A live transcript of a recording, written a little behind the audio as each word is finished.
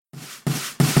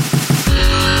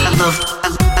I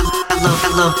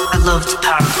love the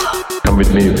Power Club. Come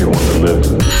with me if you want to live.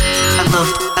 I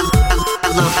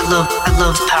love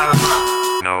the Power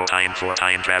Club. No time for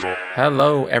time travel.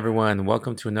 Hello, everyone.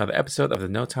 Welcome to another episode of the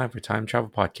No Time for Time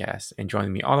Travel podcast. And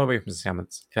joining me all the way from San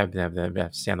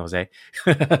Jose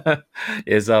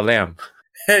is Lamb.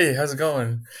 Hey, how's it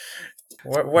going?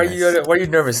 Why Yes. are you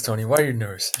nervous, Tony? Why are you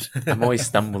nervous? I'm always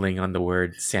stumbling on the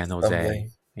word San Jose.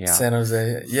 Stumbling. Yeah. San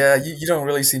Jose. Yeah, you don't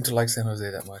really seem to like San Jose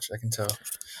that much. I can tell.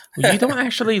 Well, you don't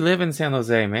actually live in San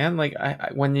Jose, man. Like,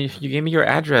 when you gave me your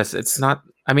address, it's not.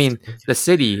 I mean, the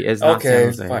city is not San Okay,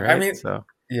 Jose, fine. right? I mean, so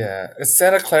yeah, it's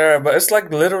Santa Clara, but it's like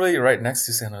literally right next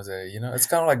to San Jose. You know, it's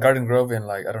kind of like Garden Grove in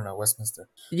like I don't know Westminster.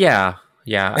 yeah,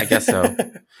 I guess so.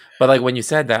 But like when you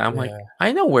said that, I'm like, Yeah.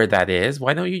 I know where that is.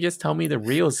 Why don't you just tell me the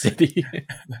real city?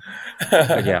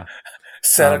 But yeah.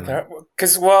 Santa Clara.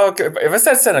 Because if I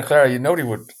said Santa Clara, nobody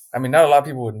would. I mean, not a lot of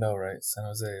people would know, right? San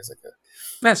Jose is like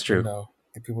That's a true.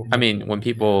 People. I mean, when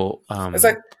people It's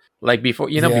like before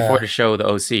Yeah. before the show the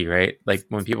OC, right? Like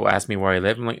when people ask me where I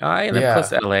live, I'm like, I live Yeah. close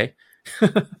to LA.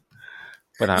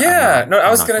 But I'm yeah, not, no, I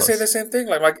I'm was not gonna say close. the same thing.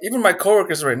 Like even my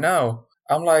coworkers right now,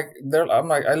 I'm like,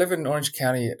 I live in Orange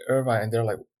County, Irvine, and they're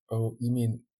like, oh, you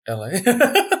mean LA?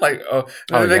 Like, oh,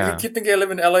 Oh, they yeah. keep thinking I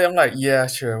live in LA. I'm like, yeah,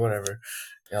 sure, whatever,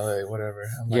 LA, whatever.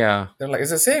 I'm like, Yeah. they're like,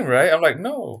 it's the same, right? I'm like,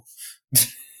 no.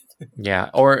 Yeah.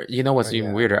 Or you know what's But even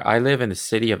yeah. weirder? I live in the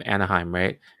city of Anaheim,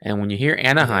 right? And when you hear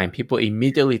Anaheim, people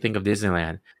immediately think of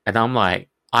Disneyland. And I'm like,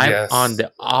 I'm Yes, on the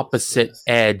yes, opposite yes.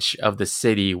 edge of the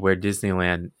city where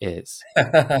Disneyland is.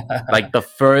 Like the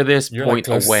furthest You're like point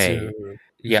close away. to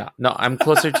Yeah, no, I'm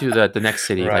closer to the next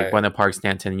city, like Right. Buena Park,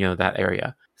 Stanton, that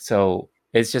area. So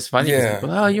it's just funny because Yeah.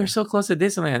 people, oh, you're so close to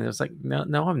Disneyland. It was like, no,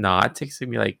 I'm not. It takes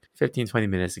me like 15, 20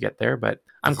 minutes to get there, but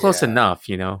I'm close Yeah. enough,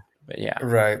 But yeah,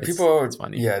 Right. it's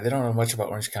funny. Yeah, they don't know much about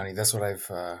Orange County. That's what I've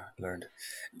learned.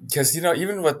 Because,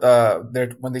 even with,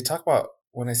 when they talk about,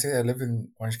 when I say I live in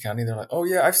Orange County, they're like, oh,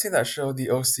 yeah, I've seen that show, The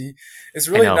OC. It's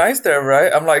really know. nice there,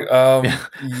 right? I'm like,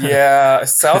 yeah,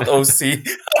 South OC.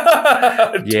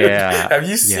 Dude, Yeah, have you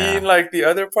yeah. seen, like, the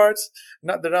other parts?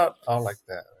 They're not all like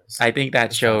that. I think that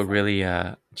It's show kinda fun. really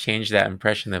changed that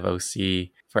impression of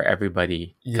OC for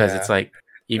everybody because it's Yeah. like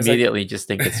immediately just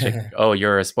think it's like, oh,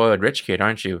 you're a spoiled rich kid,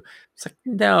 aren't you? It's like,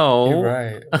 no, You're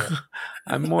right.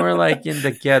 I'm more like in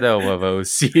the ghetto of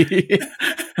OC.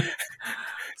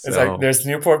 It's like there's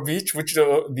Newport Beach, which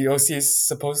the OC is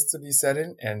supposed to be set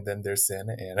in, and then there's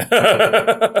Santa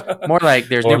Ana. More like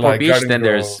there's Or Newport like Beach, Garden then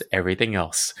Grove. there's everything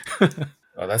else.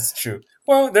 Oh, that's true.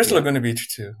 Well, there's Yeah. Laguna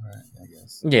Beach too, right? I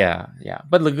guess. Yeah.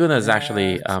 But Laguna is Yeah,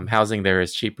 actually true. housing there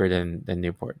is cheaper than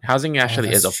Newport. Housing actually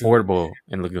is that's true. affordable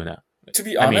in Laguna. To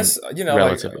be I mean, honest,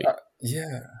 relatively.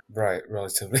 yeah, right,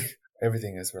 relatively.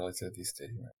 Everything is relative these days.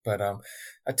 Right?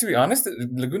 But to be honest, the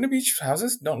Laguna Beach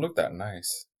houses don't look that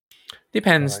nice.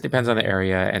 Depends Like, on the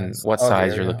area and Nice. what Oh, the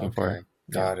size you're area? looking for. Okay.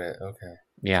 Got it. Okay.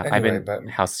 Yeah, I've Anyway, been but-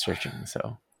 house searching,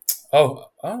 so Oh,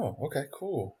 okay,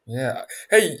 cool. Yeah.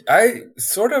 Hey, I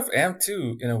sort of am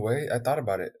too, in a way. I thought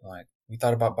about it. Like, we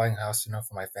thought about buying a house,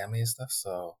 for my family and stuff.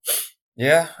 So,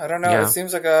 yeah, I don't know. Yeah. It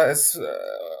seems like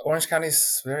Orange County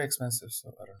is very expensive.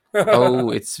 So, I don't know. oh,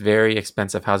 it's very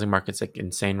expensive. Housing market's like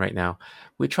insane right now.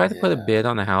 We tried to put a Yeah. bid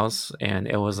on a house, and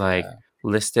it was like Yeah.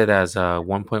 listed as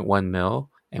 1.1 mil,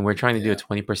 and we're trying to do Yeah. a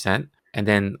 20%, and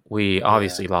then we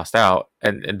obviously lost out.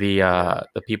 And the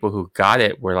people who got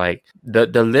it were like the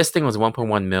listing was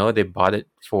 1.1 mil. They bought it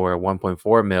for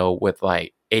 1.4 mil with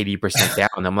like 80%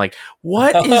 down. I'm like,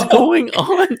 what is going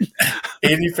on?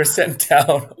 80%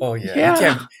 down. Oh, yeah.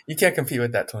 Yeah. You can't compete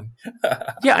with that, Tony.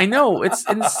 Yeah, I know, it's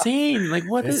insane. Like,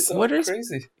 what It's is so what is?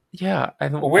 crazy. Yeah, I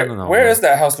don't know. Where man. is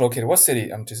that house located? What city?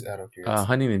 I'm just out of curiosity.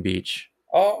 Huntington Beach.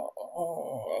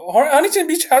 Huntington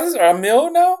Beach houses are a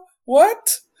mil now?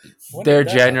 What? What They're is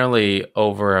that? generally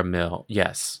over a mil.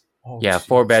 Yes. Oh, Yeah, jeez.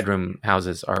 4-bedroom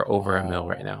houses are over a mil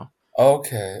right now.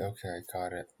 Okay,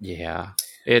 got it. Yeah.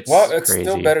 It's It's crazy.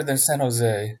 still better than San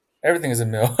Jose. Everything is a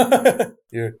mill. The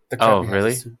Oh, crappy really?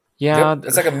 houses too. Yeah. Yep,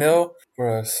 it's like a mill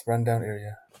for a rundown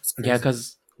area. It's crazy. Yeah,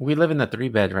 because we live in a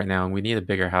 3-bed right now and we need a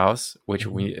bigger house, which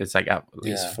it's like at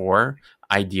least Yeah. 4,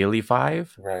 ideally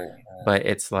 5. Right. But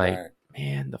it's like, right.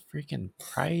 man, the freaking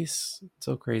price. It's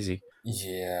so crazy.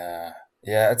 Yeah.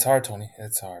 Yeah, it's hard, Tony.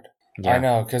 It's hard. Yeah. I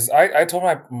know, because I told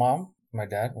my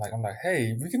dad, I'm like,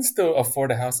 hey, we can still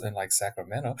afford a house in like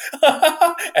Sacramento.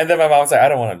 And then my mom was like, I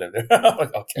don't want to live there. I'm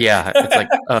like, okay. Yeah, it's like,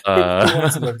 Who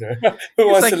wants to live there? Who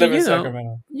wants like, to live in you know,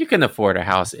 Sacramento? You can afford a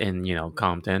house in,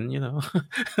 Compton,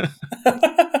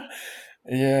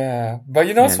 Yeah, but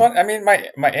what's Man. fun? I mean,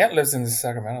 my aunt lives in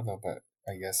Sacramento though, but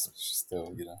I guess she's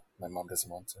still, my mom doesn't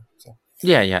want to. So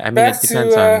Yeah. I mean, Back it to,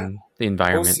 depends the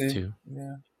environment OC. too.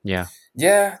 Yeah. Yeah.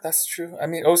 Yeah, that's true. I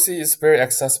mean, OC is very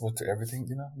accessible to everything,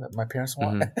 that my parents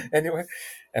want anyway,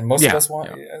 and most of Yeah. us want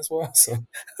Yeah. as well. So,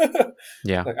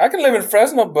 Yeah. like, I can live in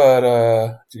Fresno, but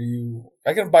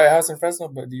I can buy a house in Fresno,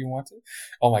 but do you want to?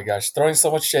 Oh my gosh, throwing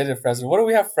so much shade at Fresno. What do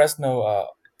we have Fresno?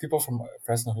 People from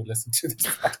Fresno who listen to this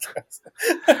podcast.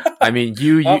 I mean,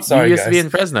 you I'm sorry, used to be guys. in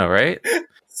Fresno, right?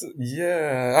 So,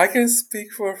 yeah, I can speak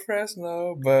for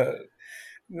Fresno, but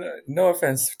no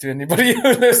offense to anybody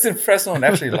who lives in Fresno and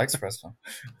actually likes Fresno.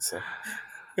 So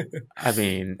I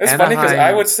mean, it's funny because I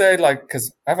Anaheim. would say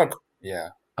because I have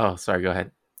Oh, sorry. Go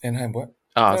ahead. Anaheim what?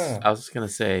 Oh, No. I was just gonna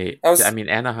say. I was I mean,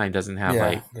 Anaheim doesn't have yeah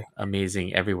like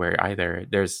amazing everywhere either.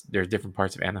 There's different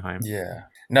parts of Anaheim. yeah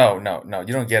no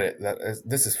you don't get it.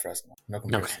 This is Fresno, no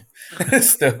comparison.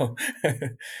 Still,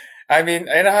 I mean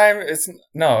Anaheim.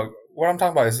 What I'm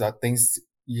talking about is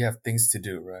you have things to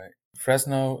do, right?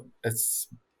 Fresno, it's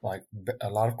like a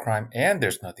lot of crime and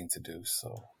there's nothing to do.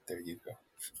 So there you go.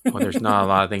 Well, there's not a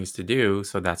lot of things to do,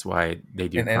 so that's why they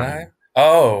do In crime. Anaheim?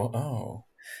 Oh.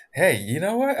 Hey, you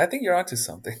know what? I think you're onto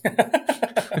something.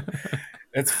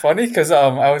 It's funny because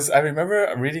I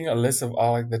remember reading a list of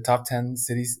all like the top 10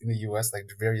 cities in the US, like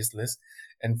the various lists,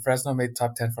 and Fresno made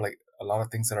top 10 for like a lot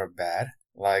of things that are bad.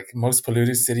 Like most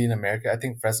polluted city in America. I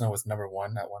think Fresno was number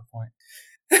 1 at one point.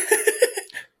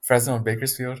 Fresno and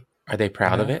Bakersfield. Are they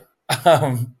proud of it?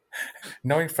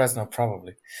 Knowing Fresno,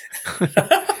 probably.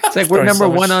 It's like we're Throwing number so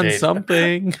much one on shade.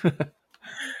 something.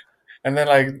 And then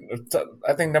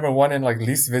I think number 1 in like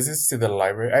least visits to the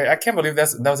library. I can't believe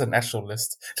that was an actual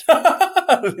list.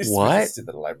 Least What? visits to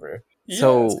the library. Yeah,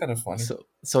 So it's kind of funny.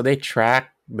 so they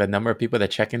track the number of people that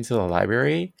check into the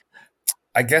library.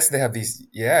 I guess they have these.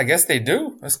 Yeah, I guess they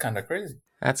do. That's kind of crazy.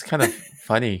 That's kind of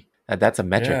funny. That's a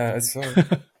metric. Yeah, it's so.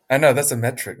 I know that's a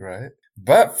metric, right?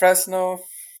 But Fresno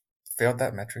failed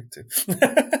that metric too.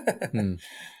 Hmm.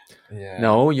 Yeah.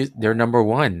 No, they're number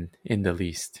 1 in the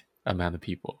least amount of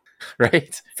people,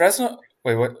 right? Fresno.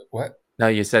 Wait, what? No,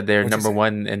 you said they're What'd you number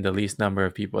say? 1 in the least number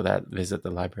of people that visit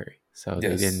the library. So they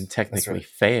Yes, didn't that's technically right.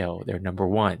 fail. They're number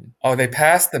 1. Oh, they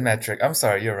passed the metric. I'm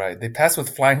sorry, you're right. They passed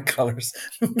with flying colors.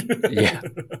 Yeah.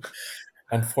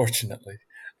 Unfortunately.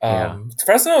 Yeah.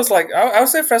 Fresno is like, I would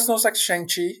say Fresno is like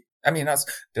Shang-Chi. I mean,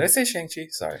 did I say Shang-Chi?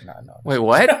 Sorry, no. Wait,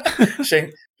 what?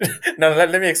 No, let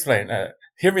me explain.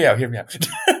 Hear me out.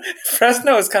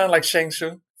 Fresno is kind of like Shang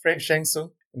Tsung.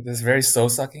 It's very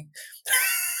soul-sucking.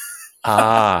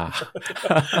 Ah.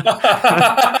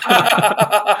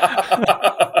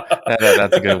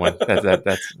 That's a good one.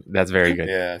 That's very good.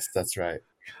 Yes, that's right.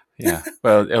 Yeah.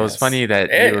 Well, it was Yes. funny that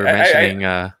Hey,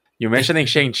 you were mentioning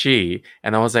Shang-Chi,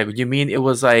 and I was like, you mean it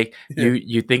was like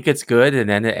you think it's good and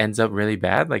then it ends up really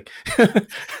bad? Like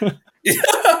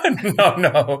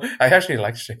No. I actually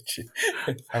like Shang-Chi.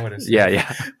 I would have said.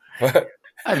 Yeah. But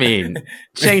I mean,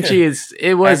 Shang-Chi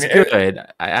was good.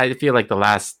 I feel like the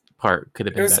last part could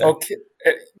have it been was better. okay.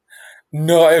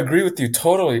 No, I agree with you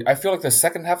totally. I feel like the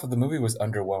second half of the movie was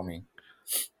underwhelming,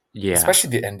 Yeah. especially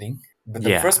the ending. But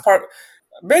the Yeah. first part,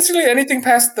 basically anything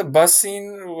past the bus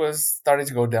scene started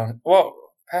to go down. Well,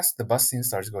 past the bus scene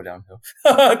started to go downhill.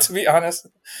 To be honest,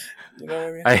 you know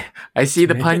what I mean? I see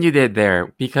the Me? pun you did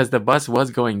there because the bus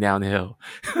was going downhill.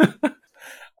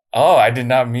 Oh, I did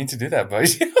not mean to do that, but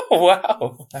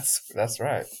wow, that's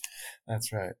right.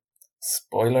 That's right.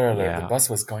 Spoiler alert: Yeah. the bus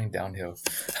was going downhill.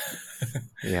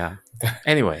 Yeah.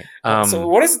 Anyway, So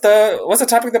what's the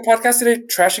topic of the podcast today?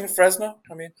 Trashing Fresno?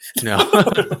 I mean, no.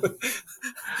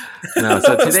 No,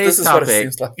 so This is what it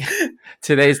seems like.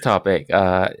 today's topic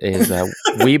is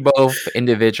we both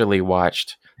individually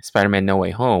watched Spider-Man No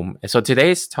Way Home. So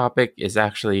today's topic is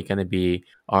actually going to be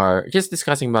just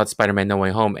discussing about Spider-Man No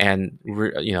Way Home, and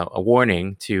a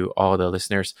warning to all the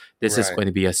listeners: this is Right. going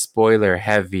to be a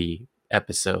spoiler-heavy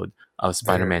episode of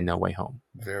Spider-Man No Way Home.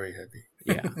 Very heavy.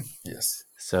 Yeah. Yes.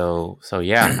 So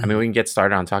yeah, I mean, we can get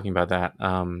started on talking about that.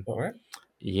 All right.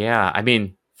 Yeah, I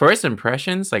mean, first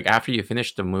impressions, like after you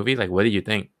finished the movie, like what do you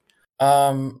think?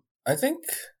 I think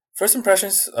first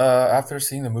impressions after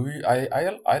seeing the movie,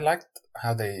 I liked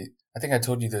how they. I think I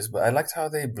told you this, but I liked how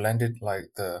they blended like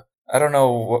I don't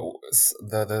know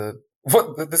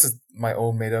what this is my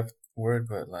own made up word,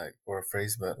 but like or a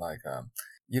phrase, but like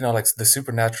like the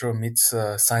supernatural meets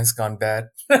science gone bad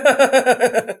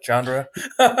genre.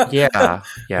 Yeah.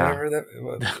 Whatever that.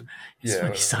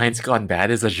 Whatever. Science gone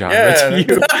bad is a genre Yeah. to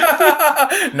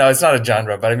you. No, it's not a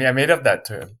genre, but I mean, I made up that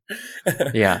term.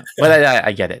 Yeah, but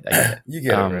I get it. You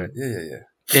get it, right?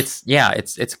 Yeah.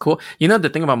 It's cool. You know, the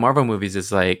thing about Marvel movies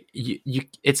is like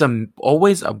it's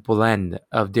always a blend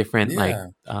of different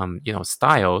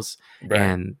styles, Right.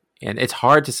 and it's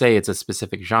hard to say it's a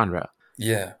specific genre.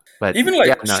 Yeah. But Even yeah,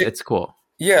 like no, it's cool.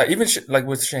 yeah, even like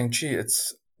with Shang-Chi,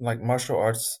 it's like martial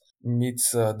arts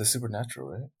meets the supernatural,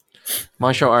 right?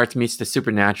 Martial arts meets the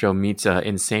supernatural meets a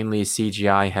insanely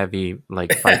CGI heavy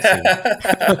like fight scene.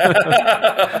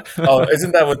 Oh,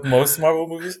 isn't that with most Marvel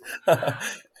movies?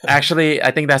 Actually,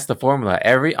 I think that's the formula.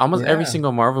 Almost every Yeah.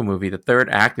 single Marvel movie, the third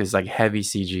act is like heavy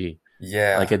CG.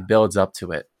 Like Yeah. it builds up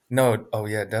to it. No. Oh,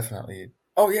 yeah. Definitely.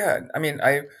 Oh, yeah. I mean,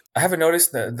 I haven't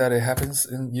noticed that it happens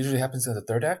usually happens in the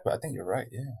third act, but I think you're right.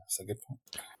 Yeah, that's a good point.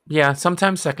 Yeah,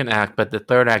 sometimes second act, but the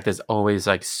third act is always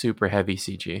like super heavy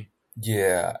CG.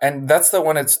 Yeah, and that's the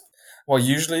one. It's well,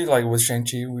 usually like with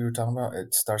Shang-Chi we were talking about,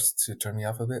 it starts to turn me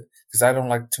off a bit because I don't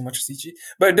like too much CG.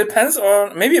 But it depends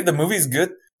on, maybe if the movie's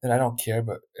good, then I don't care.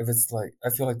 But if it's like I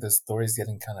feel like the story's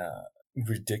getting kind of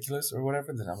ridiculous or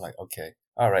whatever, then I'm like, okay,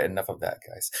 all right, enough of that,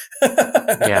 guys.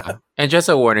 Yeah, and just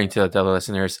a warning to the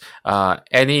listeners: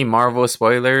 any Marvel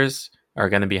spoilers are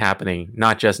going to be happening,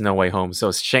 not just No Way Home,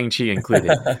 so Shang-Chi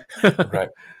included. Right.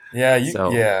 Yeah.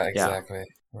 So Yeah. yeah, Exactly.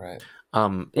 Right.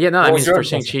 yeah. No, I What mean was your for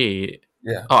impression? Shang-Chi.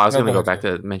 Yeah. Oh, I was No, going go to go ahead. back Go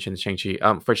ahead. to mention Shang-Chi. For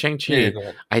Yeah. Yeah. Shang-Chi, Go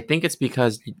ahead. I think it's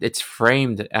because it's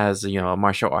framed as a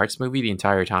martial arts movie the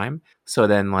entire time. So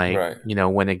then, like Right.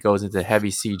 when it goes into heavy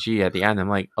CG at the end, I'm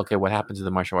like, okay, what happened to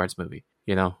the martial arts movie?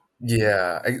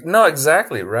 Yeah, no,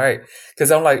 exactly right. Because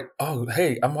I'm like, oh,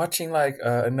 hey, I'm watching like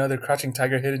another Crouching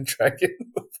Tiger, Hidden Dragon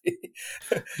movie.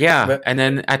 Yeah, But and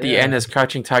then at the end yeah, is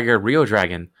Crouching Tiger, Real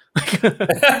Dragon.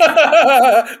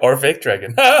 or fake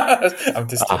dragon. I'm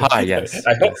just kidding. Aha, yes,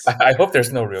 I hope yes, I hope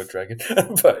there's no real dragon,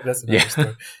 but that's another yeah,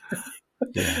 story.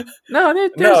 yeah. No,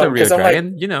 there's No, a real because I'm like,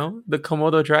 dragon. The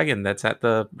Komodo dragon that's at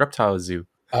the reptile zoo.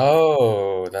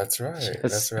 oh, that's right,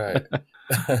 that's Yes, right.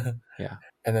 yeah.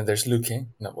 And then there's Liu King.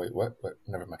 No, wait, what? What?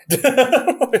 Never mind.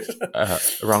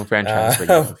 Wrong franchise, but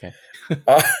yeah, um, okay.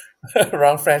 Uh,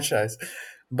 wrong franchise.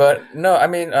 But no, I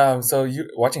mean, so you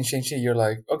watching Shang-Chi, you're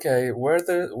like, okay, where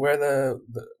the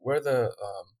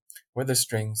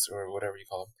strings or whatever you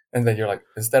call them, and then you're like,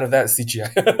 instead of that,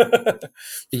 CGI.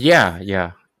 Yeah,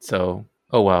 yeah. So,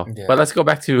 oh well. But Yeah, let's go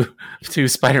back to to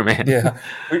Spider-Man. yeah.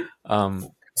 We, um,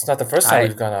 it's not the first time I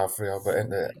we've gone off real, but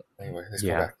anyway, let's go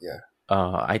yeah. back. Yeah.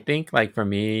 I think like for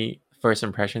me, first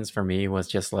impressions for me was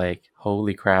just like,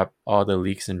 holy crap, all the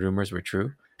leaks and rumors were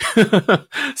true.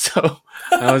 So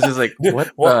I was just like, Dude,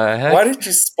 what what? the Why heck? did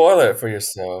you spoil it for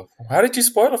yourself? How did you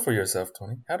spoil it for yourself,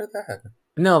 Tony? How did that happen?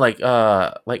 No, like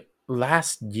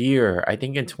last year, I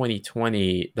think in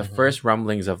 2020, the Hmm. first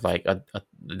rumblings of like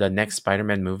the next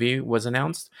Spider-Man movie was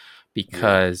announced Yeah.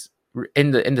 because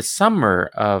in the summer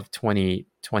of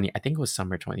 2020, I think it was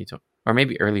summer 2020 or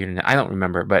maybe earlier than that, I don't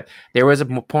remember, but there was a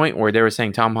point where they were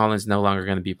saying Tom Holland's no longer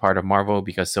going to be part of Marvel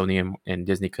because Sony and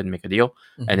Disney couldn't make a deal,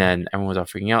 and Hmm. then everyone was all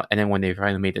freaking out. And then when they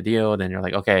finally made the deal, then they're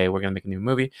like, okay, we're going to make a new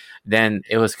movie. Then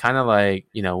it was kind of like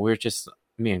we're just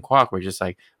me and Quack were just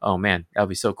like, oh man, that would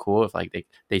be so cool if like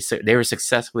they were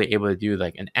successfully able to do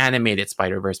like an animated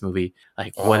Spider-Verse movie.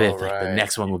 Like, what Oh, if like the right.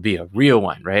 next one would be a real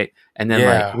one, right? And then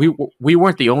like Yeah. we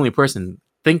weren't the only person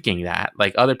thinking that,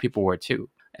 like other people were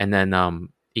too. And then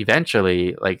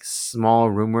eventually like small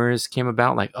rumors came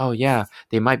about like, oh yeah,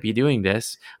 they might be doing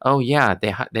this. Oh yeah,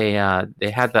 they had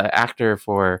the actor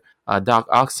for Doc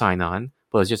Ock sign on,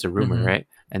 but it's just a rumor, Hmm. right?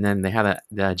 And then they had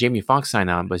the Jamie Foxx sign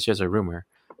on, but it's just a rumor.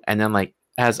 And then like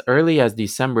as early as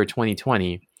December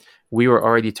 2020, we were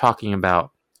already talking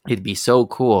about it'd be so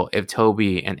cool if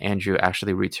Toby and Andrew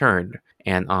actually returned.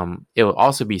 And it would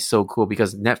also be so cool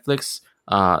because Netflix,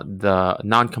 the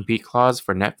non-compete clause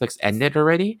for Netflix ended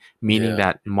already, meaning Yeah.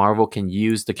 that Marvel can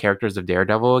use the characters of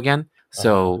Daredevil again. Uh-huh.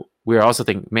 So we were also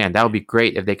thinking, man, that would be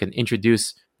great if they can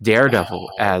introduce Daredevil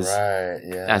Oh, as right.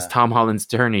 Yeah. Tom Holland's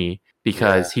attorney Yeah.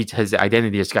 because his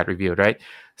identity just got revealed, right?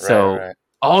 Right, So right.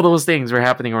 all those things were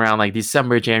happening around like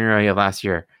December, January of last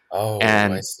year, Oh, I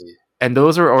and see.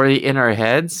 those were already in our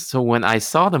heads. So when I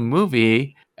saw the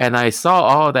movie and I saw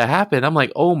all that happen, I'm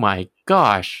like, oh my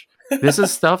gosh, this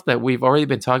is stuff that we've already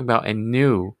been talking about and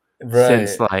knew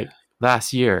since Right. like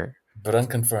last year. But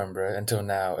unconfirmed, right? Until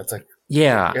now. It's like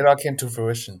Yeah, it all came to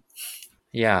fruition.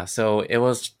 yeah. So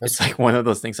That's it's like one of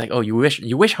those things like, oh, you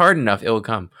wish hard enough, it will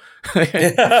come.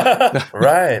 yeah.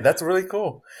 Right. That's really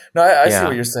cool. No, I see what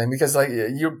Yeah, you're saying because like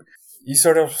you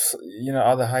sort of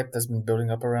all the hype that's been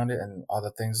building up around it and all the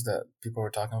things that people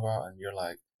were talking about and you're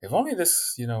like, if only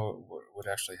this, would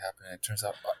actually happen and it turns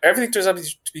out everything turns out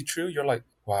to be true, you're like,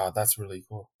 wow, that's really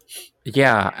cool.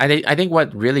 yeah. I think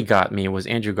what really got me was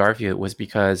Andrew Garfield was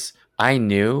because I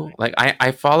knew, like,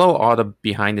 I follow all the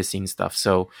behind the scenes stuff.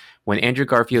 So when Andrew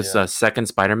Garfield's Yeah. second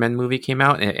Spider-Man movie came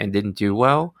out and didn't do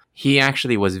well, he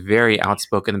actually was very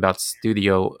outspoken about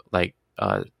studio, like,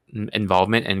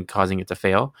 involvement and causing it to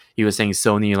fail. He was saying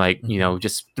Sony, like,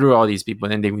 just threw all these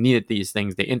people and they needed these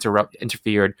things. They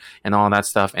interfered and all that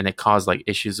stuff. And it caused like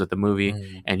issues with the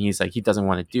movie. And he's like, he doesn't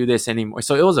want to do this anymore.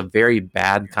 So it was a very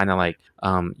bad kind of like,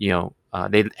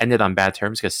 they ended on bad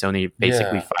terms because Sony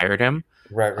basically fired him.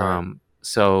 Right.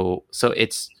 So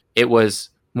it was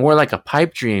more like a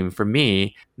pipe dream for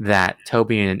me that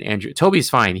Toby and Andrew. Toby's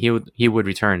fine; he would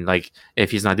return like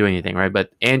if he's not doing anything, right?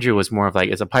 But Andrew was more of like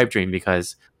it's a pipe dream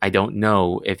because I don't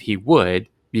know if he would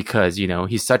because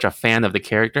he's such a fan of the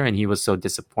character and he was so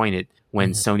disappointed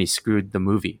when Sony screwed the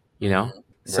movie.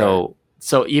 So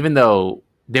even though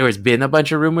there has been a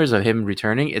bunch of rumors of him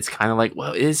returning, it's kind of like,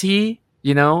 well, is he?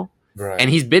 Right. And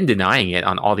he's been denying it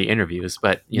on all the interviews,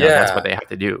 but that's what they have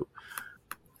to do.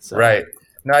 So. Right.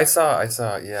 No, I saw.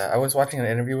 Yeah, I was watching an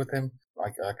interview with him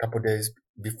like a couple of days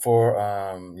before.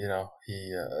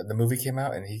 He the movie came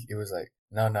out, and he was like,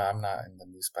 "No, I'm not in the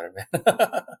new Spider-Man."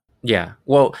 Yeah.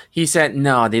 Well, he said,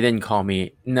 "No, they didn't call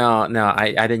me. No,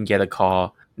 I didn't get a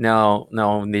call. No,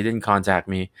 they didn't contact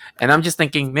me." And I'm just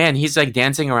thinking, man, he's like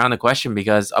dancing around the question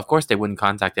because, of course, they wouldn't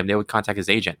contact him. They would contact his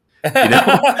agent.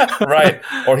 Right?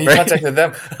 Or he contacted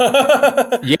them.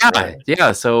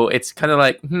 Yeah. So it's kind of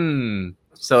like,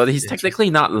 So he's technically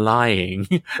not lying.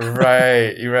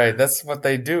 Right. You're right. That's what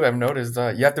they do. I've noticed.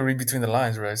 You have to read between the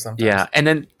lines, right? Sometimes. Yeah. And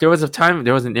then there was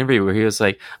an interview where he was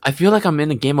like, I feel like I'm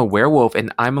in a game of werewolf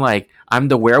and I'm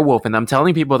the werewolf and I'm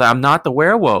telling people that I'm not the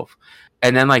werewolf.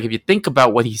 And then like, if you think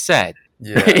about what he said,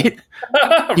 right?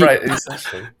 Right.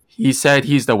 Essentially. He said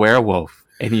he's the werewolf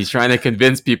and he's trying to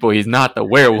convince people he's not the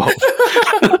werewolf.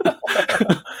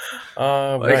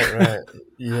 Right.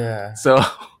 Yeah. So...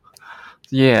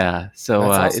 Yeah, so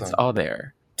awesome. It's all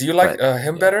there. Do you like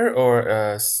him better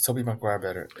or Tobey Maguire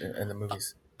better in the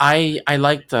movies? I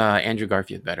liked Andrew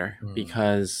Garfield better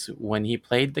because when he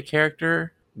played the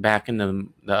character back in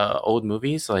the old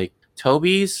movies, like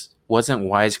Tobey's wasn't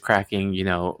wisecracking,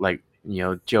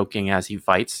 joking as he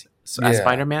fights as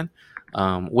Spider-Man,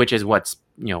 which is what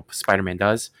Spider-Man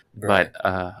does. Right.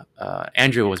 But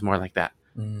Andrew was more like that.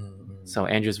 So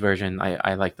Andrew's version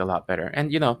I liked a lot better,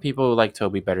 and people like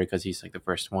Toby better because he's like the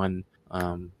first one.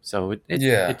 So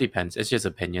it depends. It's just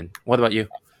opinion. What about you?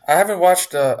 I haven't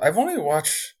watched. I've only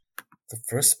watched the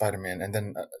first Spider-Man, and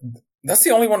then that's the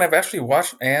only one I've actually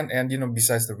watched. And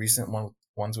besides the recent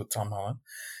ones with Tom Holland,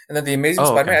 and then the Amazing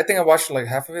Spider-Man. Okay. I think I watched like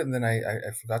half of it, and then I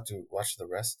forgot to watch the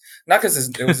rest. Not because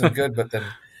it wasn't good, but then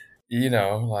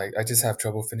like I just have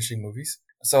trouble finishing movies.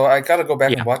 So I gotta go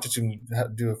back and watch it to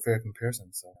do a fair comparison.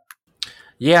 So.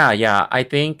 Yeah. I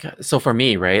think so. For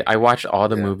me, right, I watched all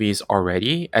the movies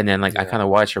already, and then like I kind of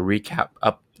watched a recap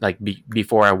up like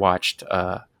before I watched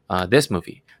this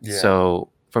movie. Yeah. So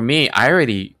for me, I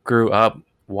already grew up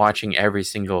watching every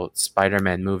single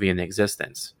Spider-Man movie in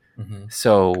existence.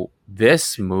 So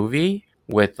this movie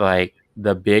with like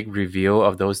the big reveal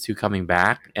of those two coming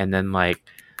back, and then like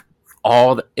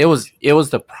it was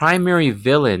the primary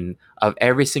villain of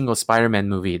every single Spider-Man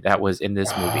movie that was in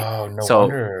this movie. Oh, no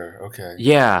wonder. Okay.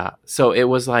 Yeah. So it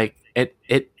was like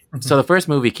so the first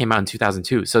movie came out in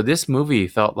 2002. So this movie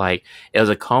felt like it was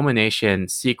a culmination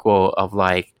sequel of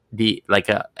like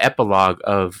a epilogue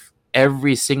of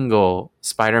every single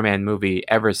Spider-Man movie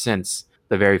ever since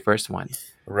the very first one.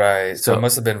 Right. So it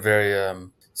must have been very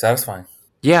satisfying.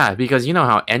 Yeah, because you know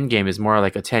how Endgame is more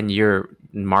like a 10-year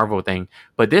Marvel thing,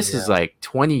 but this is like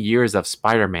 20 years of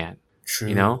Spider-Man.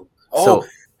 True. Oh, so,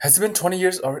 has it been 20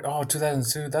 years? Oh,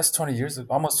 2002. That's 20 years.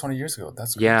 Almost 20 years ago.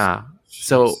 That's crazy. Yeah. Jeez.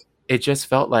 So it just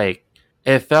felt like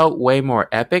it felt way more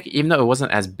epic, even though it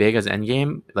wasn't as big as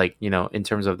Endgame. Like in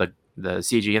terms of the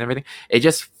CG and everything, it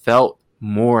just felt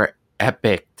more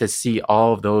epic to see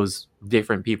all of those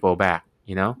different people back.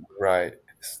 Right.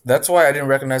 That's why I didn't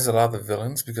recognize a lot of the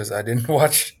villains because I didn't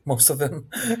watch most of them.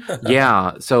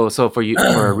 Yeah. So for a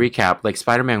recap, like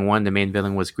Spider-Man 1, the main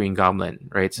villain was Green Goblin,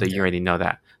 right? So you already know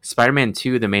that. Spider-Man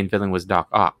 2, the main villain was Doc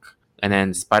Ock. And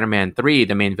then Spider-Man 3,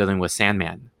 the main villain was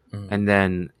Sandman. And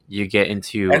then you get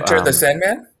into... Enter the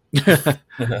Sandman?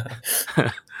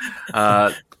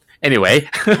 Anyway.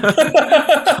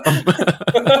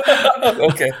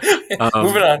 Okay.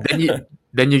 Moving on.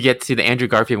 Then you get to the Andrew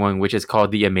Garfield one, which is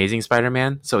called The Amazing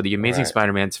Spider-Man. So the Amazing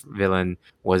Spider-Man's villain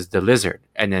was the Lizard.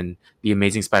 And then the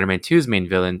Amazing Spider-Man 2's main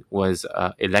villain was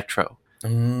Electro.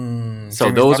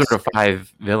 So those are the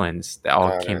 5 villains that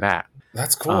all came back.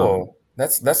 That's cool.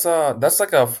 That's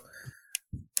like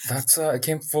it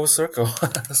came full circle.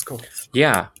 That's cool.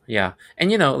 Yeah.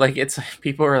 And like it's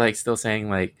people are like still saying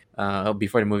like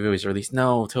before the movie was released,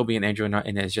 no, Toby and Andrew are not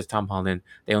in it, it's just Tom Holland.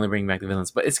 They only bring back the villains.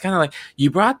 But it's kind of like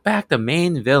you brought back the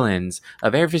main villains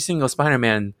of every single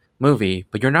Spider-Man movie,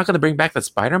 but you're not going to bring back the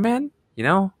Spider-Man, you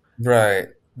know? Right.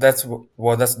 That's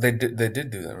they did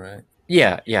do that, right?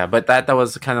 Yeah, but that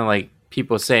was kind of like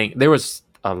people saying there was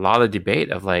a lot of debate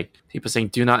of like people saying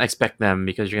do not expect them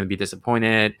because you're going to be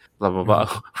disappointed, blah blah Mhm.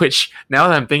 blah. Which now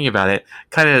that I'm thinking about it,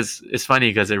 kind of is funny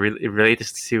because it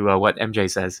relates to what MJ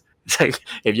says. It's like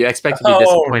if you expect to be Oh,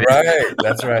 disappointed, right.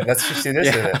 That's right. That's she did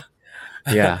say yeah,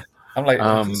 that. yeah, I'm like,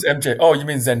 who's um, MJ? Oh, you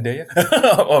mean Zendaya?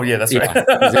 Oh, yeah, that's right.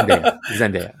 yeah,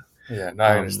 Zendaya. Yeah, no,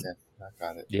 I Um, understand. I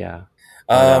got it. yeah,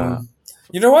 but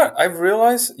You know what? I've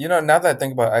realized, now that I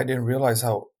think about it, I didn't realize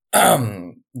how,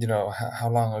 how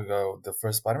long ago the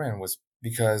first Spider-Man was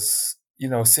because,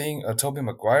 seeing Tobey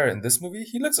Maguire in this movie,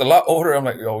 he looks a lot older. I'm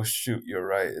like, oh, shoot, you're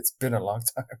right. It's been a long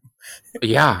time.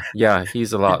 yeah,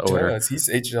 he's a He lot older. does. He's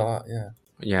aged a lot. Yeah.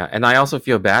 Yeah, and I also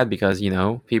feel bad because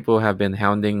people have been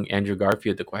hounding Andrew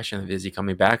Garfield the question of is he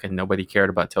coming back, and nobody cared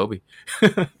about Toby.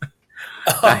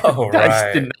 I, Oh, I just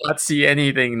right. did not see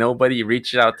anything. Nobody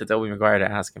reached out to Toby Maguire to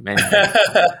ask him anything.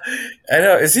 I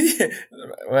know. Is he?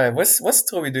 Wait, what's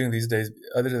Toby doing these days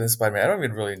other than Spider-Man? I don't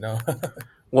even really know.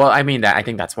 Well, I mean I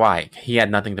think that's why he had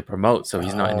nothing to promote, so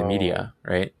he's not in the Oh, media,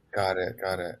 right? got it.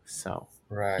 Got it. So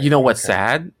Right. you know what's Okay.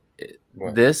 sad?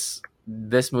 What?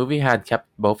 This movie had kept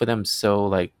both of them so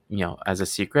like as a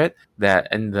secret that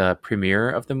in the premiere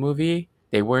of the movie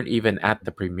they weren't even at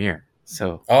the premiere.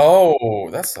 So Oh,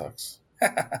 that sucks.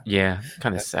 yeah,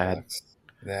 kind of That sad. sucks.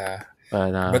 Yeah.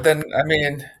 But But then, I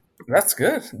mean, that's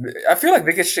good. I feel like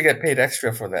should get paid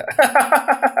extra for that.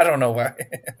 I don't know why.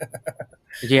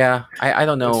 yeah, I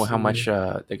don't Good know for how you. much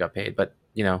they got paid, but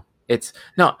it's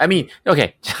no. I mean,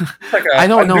 okay, It's like I a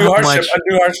don't know undue how hardship, much.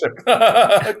 undue hardship.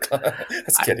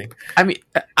 Just I, kidding. I mean,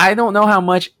 I don't know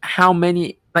how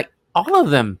many. Like all of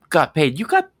them got paid. You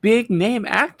got big name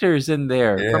actors in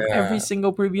there from every Yeah.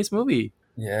 single previous movie.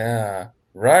 Yeah.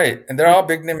 Right. And they're Like all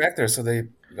big name actors, so they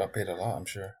got paid a lot, I'm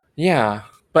sure. yeah,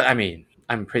 but I mean,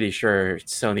 I'm pretty sure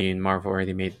Sony and Marvel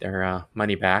already made their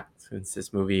money back since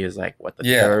this movie is like what the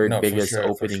Yeah. third No, for biggest sure. For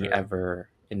opening sure. ever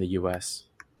in the U.S.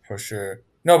 For sure.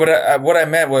 No, but what I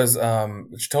meant was,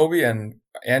 Toby and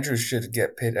Andrew should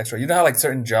get paid extra. You know how like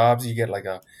certain jobs you get like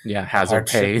Yeah, a hazard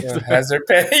hardship pay. hazard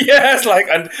pay. Yes, like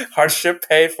a hardship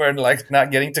pay for like not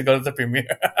getting to go to the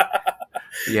premiere.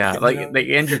 Yeah, you know, like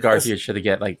Andrew That's- Garfield should have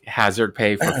get like hazard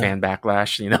pay for fan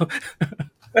backlash.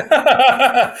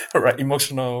 right,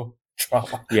 emotional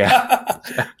trauma Yeah,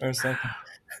 or something.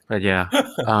 but yeah,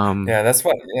 um, Yeah, that's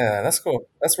what. Yeah, that's cool.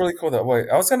 That's really cool. That wait,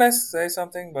 I was gonna say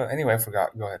something, but anyway, I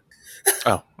forgot. Go ahead.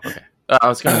 oh, okay. I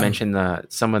was gonna mention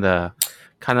some of the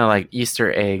kind of like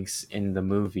Easter eggs in the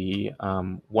movie.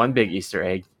 One big Easter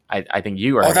egg. I think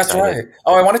you are Oh, that's excited. right.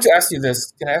 Oh, I wanted to ask you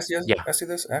this. Can I Yeah, ask you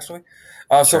this actually?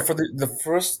 So sure. for the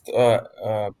first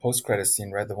post credit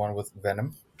scene, right, the one with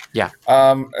Venom. Yeah.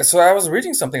 So I was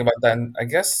reading something about that, and I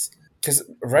guess because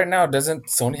right now doesn't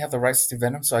Sony have the rights to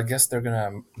Venom, so I guess they're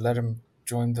gonna let him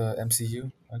join the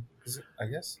MCU. Is it? I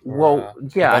guess, or Well,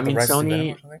 they yeah. I bought the mean, rights to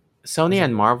Venom or something. Sony Is it?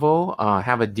 and Marvel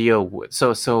have a deal with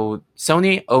so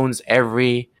Sony owns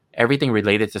everything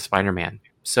related to Spider-Man.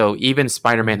 So even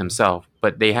Spider-Man Mm-hmm. himself,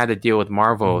 but they had a deal with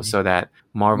Marvel so that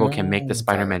Marvel can make the Got it.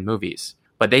 Spider-Man movies.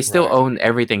 But they still Right. own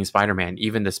everything Spider-Man,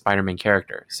 even the Spider-Man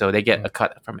character. So they get a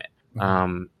cut from it.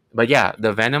 Mm-hmm. But yeah,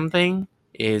 the Venom thing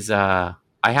is I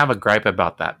have a gripe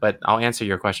about that, but I'll answer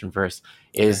your question first.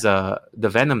 Is the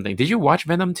Venom thing. Did you watch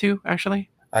Venom 2 actually?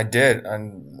 I did,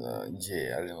 and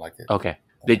yeah, I didn't like it. Okay.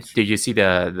 Did you see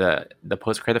the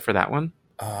post credit for that one?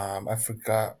 I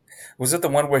forgot. Was it the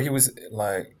one where he was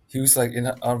like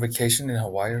on vacation in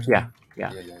Hawaii or Yeah, something?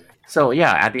 yeah. Yeah. So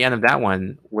yeah, at the end of that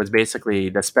one was basically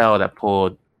the spell that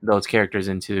pulled those characters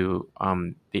into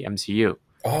the MCU,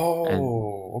 and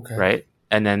Oh, okay. right,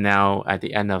 and then now at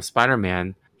the end of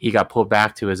Spider-Man, he got pulled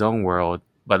back to his own world,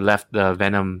 but left the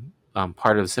Venom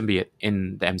part of the symbiote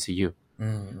in the MCU.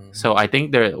 Mm-hmm. So I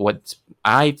think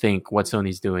what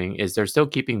Sony's doing is they're still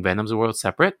keeping Venom's world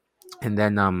separate, and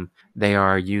then they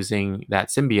are using that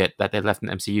symbiote that they left in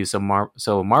the MCU,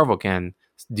 so Marvel can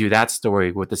do that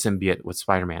story with the symbiote with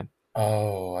Spider-Man.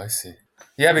 Oh, I see.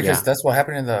 Yeah, because Yeah, that's what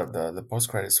happened in the post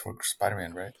credits for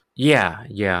Spider-Man, right? yeah,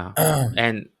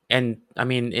 and I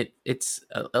mean it's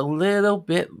a little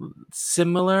bit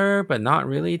similar, but not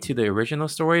really to the original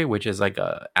story, which is like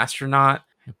a astronaut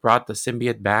brought the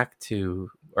symbiote back to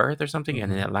Earth or something,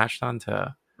 and then Mm-hmm. it latched on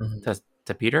to Mm-hmm.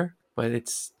 to Peter. But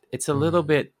it's a little Mm-hmm.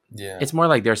 bit. Yeah. It's more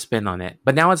like their spin on it.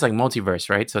 But now it's like multiverse,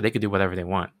 right? So they could do whatever they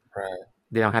want. Right.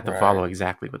 They don't have to Right. follow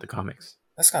exactly with the comics.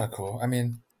 That's kind of cool. I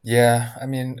mean, yeah. I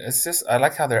mean, it's just I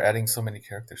like how they're adding so many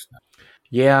characters now.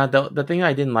 Yeah, the thing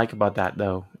I didn't like about that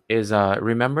though is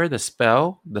remember the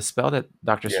spell that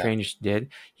Doctor Yeah, Strange did?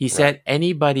 He right, said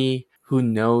anybody who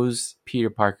knows Peter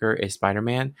Parker is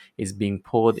Spider-Man is being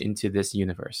pulled into this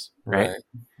universe, right? right,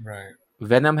 right.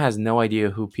 Venom has no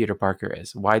idea who Peter Parker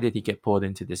is. Why did he get pulled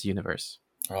into this universe?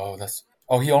 Oh, that's.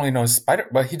 Oh, he only knows Spider,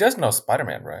 but he does know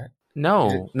Spider-Man, right? He did.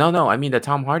 No, no, no. I mean the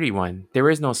Tom Hardy one. There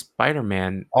is no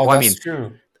Spider-Man. Oh, Well, I that's mean,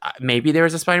 true. maybe there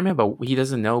is a Spider-Man, but he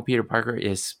doesn't know Peter Parker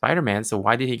is Spider-Man. So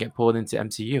why did he get pulled into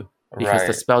MCU? Because the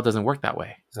Right. spell doesn't work that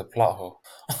way. It's a plot hole.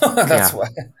 That's Yeah, why.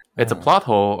 it's a Hmm. plot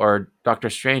hole, or Doctor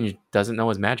Strange doesn't know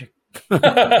his magic.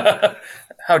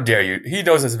 How dare you? He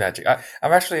knows his magic.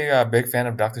 I'm actually a big fan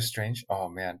of Doctor Strange. Oh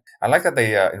man, I like that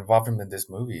they involved him in this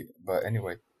movie. But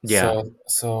anyway, Yeah,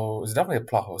 so it's definitely a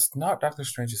plot hole. It's not Doctor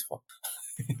Strange's fault.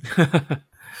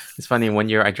 it's funny. One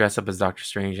year I dressed up as Doctor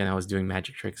Strange and I was doing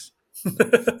magic tricks.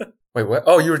 Wait, what?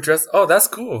 Oh, you were dressed. Oh, that's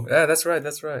cool. Yeah, that's right.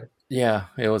 That's right. Yeah,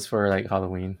 it was for like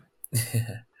Halloween.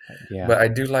 Yeah, But I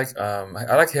do like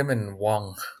I like him and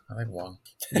Wong. I like Wong.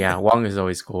 yeah. Wong is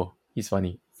always cool. He's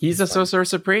funny. He's He's a funny. Sorcerer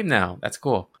Supreme now. That's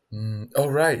cool. Oh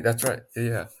right, that's right. Yeah,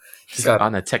 yeah. He Just got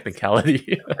on a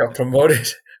technicality. got promoted.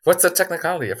 What's the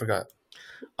technicality? I forgot.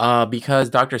 Because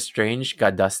Doctor Strange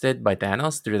got dusted by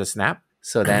Thanos through the snap,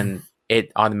 so then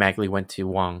it automatically went to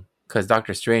Wong because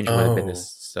Doctor Strange would have been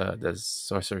Oh. the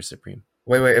Sorcerer Supreme.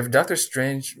 Wait. If Doctor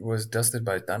Strange was dusted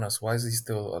by Thanos, why is he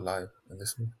still alive in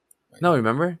this movie? Wait. No,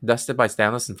 remember dusted by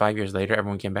Thanos, and 5 years later,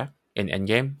 everyone came back in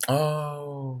Endgame.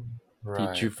 Oh, Did you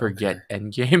right. Okay. forget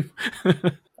Endgame?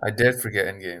 I did forget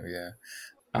Endgame. Yeah.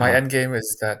 My uh, Endgame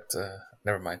is that.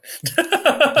 Never mind.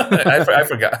 I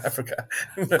forgot. I forgot.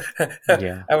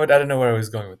 yeah. I don't know where I was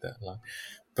going with that.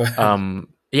 But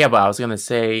Yeah, but I was gonna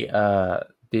say,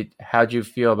 how'd you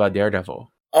feel about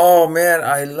Daredevil? oh man,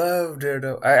 I love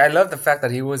Daredevil. I love the fact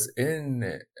that he was in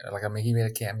it. Like I mean, he made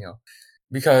a cameo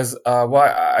because well,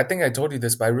 I think I told you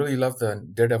this, but I really love the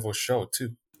Daredevil show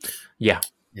too. Yeah,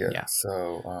 Yeah. yeah,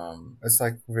 So it's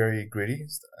like very gritty,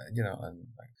 and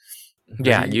like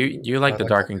yeah. gritty. You like the Like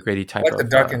dark and gritty I type like the of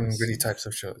dark and gritty types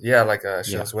of shows. Yeah, like yeah,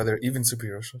 shows, whether even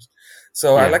superhero shows.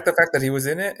 So I yeah. like the fact that he was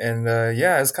in it, and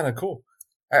yeah, it's kind of cool.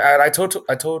 I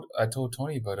told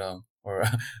Tony, but or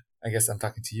I guess I'm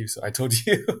talking to you, so I told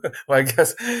you. Well, I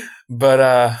guess, but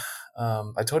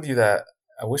I told you that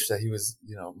I wish that he was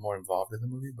more involved in the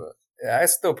movie, but yeah,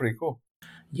 it's still pretty cool.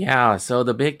 Yeah, so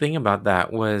the big thing about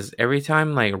that was every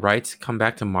time like rights come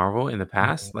back to Marvel in the Mhm,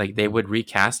 past, like they mhm. would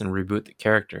recast and reboot the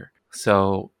character.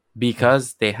 So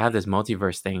because they have this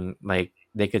multiverse thing, like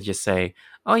they could just say,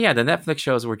 "Oh yeah, the Netflix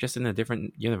shows were just in a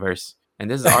different universe, and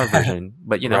this is our version."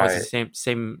 But it's the Right,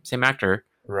 same actor,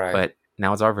 right. but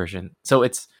now it's our version. So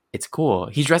it's cool.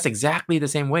 He's dressed exactly the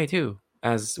same way too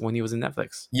as when he was in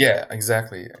Netflix. Yeah,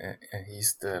 exactly. And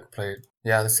he's the played,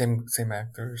 yeah, the same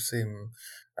actor, same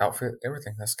outfit,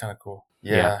 everything. That's kind of cool.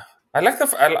 Yeah, Yeah,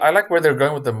 I like where they're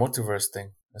going with the multiverse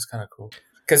thing. That's kind of cool.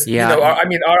 Because yeah, I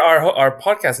mean, our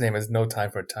podcast name is No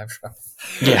Time for Time Travel.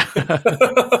 yeah,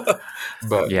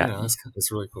 But yeah.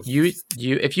 it's really cool. You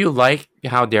if you like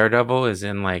how Daredevil is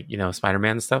in like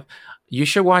Spider-Man and stuff, you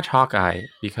should watch Hawkeye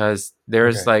because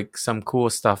there's Okay, like some cool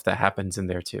stuff that happens in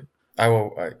there too.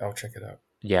 I'll check it out.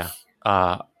 Yeah,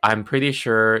 I'm pretty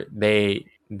sure they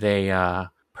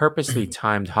purposely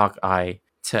timed Hawkeye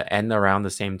to end around the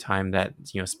same time that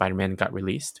Spider-Man got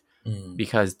released Mm,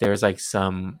 because there's like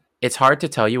some. It's hard to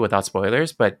tell you without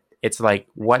spoilers, but it's like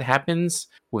what happens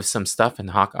with some stuff in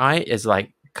Hawkeye is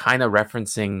like kind of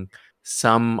referencing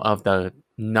some of the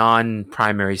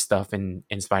non-primary stuff in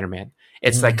Spider-Man.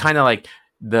 It's like mm, kind of like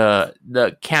the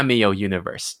cameo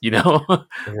universe, like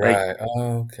right.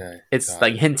 Okay, it's got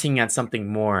like it. hinting at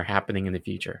something more happening in the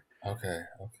future. Okay,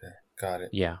 got it.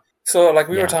 Yeah, So, like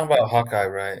we were yeah. talking about Hawkeye,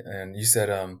 right? And you said,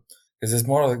 is this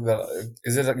more like the?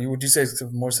 Is it like would you say it's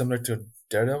more similar to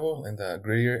Daredevil in the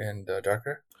grittier and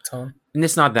darker tone? And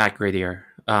it's not that grittier.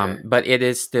 Okay, But it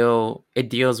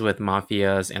deals with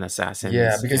mafias and yeah,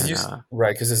 assassins because and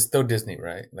right, because it's still Disney,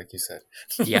 right? Like you said.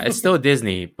 yeah, it's still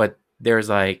Disney, but there's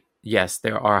like yes,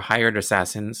 there are hired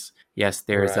assassins. Yes,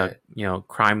 there's a Right.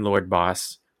 crime lord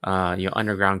boss,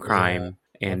 underground Yeah. crime,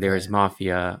 and Okay. there's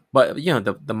mafia. But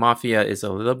the mafia is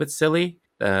a little bit silly,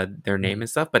 their name Mm, and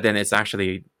stuff. But then it's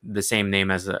actually the same name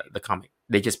as the comic.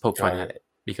 They just poke fun got at it. it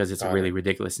because it's a Got really it.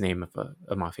 ridiculous name of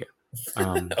a mafia.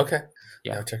 Um, Okay.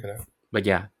 Yeah, yeah, I'll check it out. but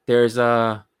yeah, there's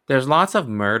lots of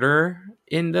murder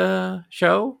in the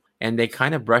show, and they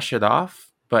kind of brush it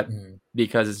off, but Mm,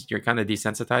 because you're kind of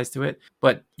desensitized to it.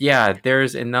 But yeah,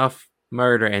 there's enough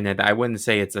murder in it. I wouldn't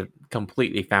say it's a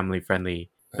completely family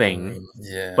friendly thing,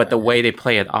 but yeah. the Yeah. way they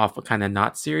play it off, kind of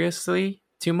not seriously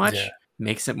too Yeah. much,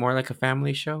 makes it more like a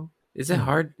family show. Is it Hmm.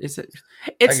 hard? Is it?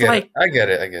 I It's get it. like I get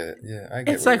it. I get it. Yeah, I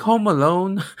get it's where like you're. Home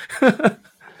Alone.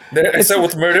 There, It's except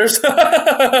with murders.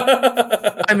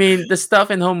 I mean, the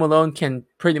stuff in Home Alone can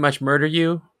pretty much murder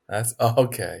you. That's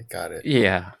okay. Got it.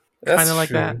 Yeah, kind That's of like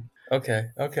that. true. Okay.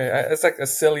 Okay. It's like a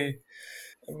silly,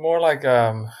 more like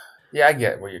Yeah, I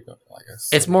get where you're going. Like a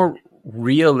It's silly. more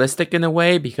realistic in a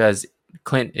way because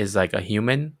Clint is like a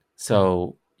human, Mhm.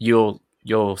 so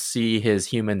you'll see his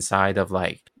human side of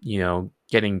like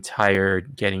getting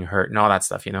tired, getting hurt, and all that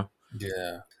stuff.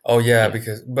 Yeah. Oh yeah, Yeah.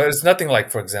 because but it's nothing like,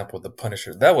 for example, The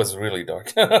Punisher. That was really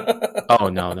dark. Oh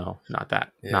no, no, not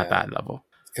Yeah, that level.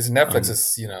 because Netflix Um,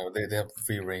 is, they have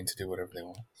free reign to do whatever they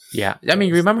want. yeah. I So mean,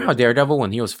 it's remember how weird. Daredevil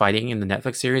when he was fighting in the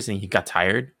Netflix series and he got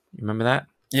tired? You remember that?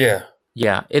 Yeah,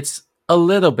 Yeah, it's a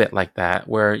little bit like that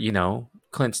where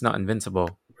Clint's not invincible.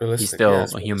 He's realistic. Yeah, still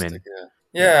it's a realistic. human. Yeah,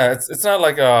 Yeah. yeah. It's not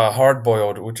like a Hard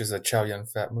Boiled, which is a Chow Yun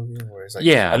Fat movie where it's like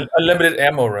Yeah. unlimited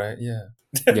ammo, right? Yeah,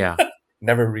 Yeah.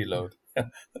 never reload.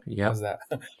 Yep. How's that?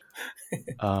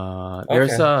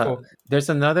 There's Okay, a cool. there's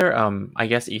another I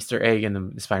guess Easter egg in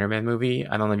the Spider-Man movie.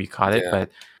 I don't know if you caught it, Yeah. but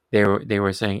they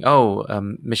were saying, "Oh,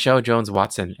 Michelle Jones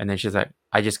Watson," and then she's like,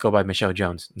 "I just go by Michelle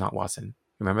Jones, not Watson."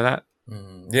 Remember that?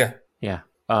 Yeah. Yeah.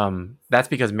 That's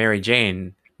because Mary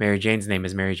Jane's name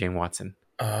is Mary Jane Watson.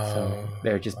 So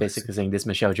they're just I see. basically saying this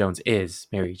Michelle Jones is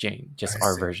Mary Jane, just I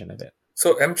our see. version of it.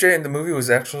 So MJ in the movie was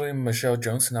actually Michelle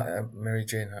Jones, not Mary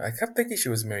Jane. I kept thinking she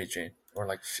was Mary Jane, or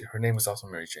like her name was also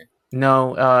Mary Jane.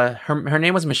 No, her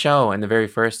name was Michelle in the very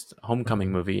first Homecoming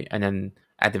Mm. movie, and then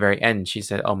at the very end she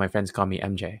said, "Oh, my friends call me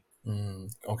MJ."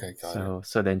 Okay, got it.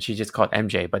 So then she just called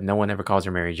MJ, but no one ever calls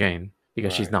her Mary Jane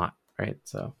because she's Right. not, right?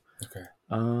 So Okay.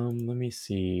 let me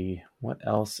see what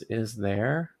else is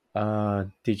there.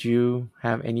 Did you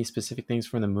have any specific things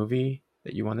from the movie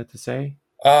that you wanted to say?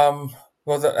 Um.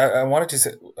 Well, I wanted to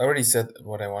say. I already said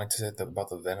what I wanted to say about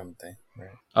the Venom thing.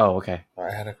 Right. Oh, okay.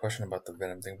 I had a question about the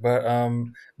Venom thing, but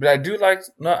I do like.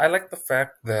 No, I like the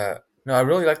fact that. No, I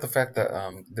really like the fact that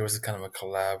there was a kind of a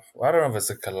collab. Well, I don't know if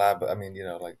it's a collab, but I mean,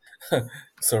 like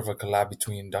sort of a collab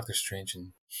between Doctor Strange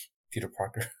and Peter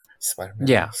Parker, Spider Man,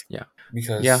 Yeah, yeah, yeah.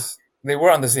 because they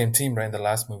were on the same team, right, in the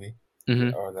last movie,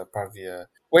 Mm-hmm. or the part of the.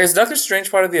 Wait, is Doctor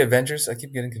Strange part of the Avengers? I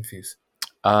keep getting confused.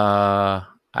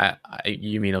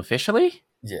 You mean officially?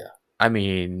 Yeah. I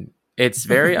mean, it's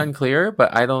very unclear,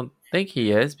 but I don't think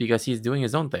he is because he's doing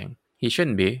his own thing. He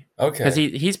shouldn't be because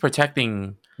Okay. he's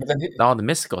protecting But then all the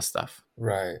mystical stuff.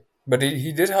 right. But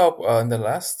he did help in the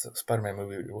last Spider-Man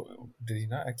movie. Did he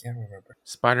not? I can't remember.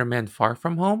 Spider-Man: Far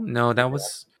From Home? No, that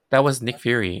was Nick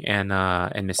Fury and Oh,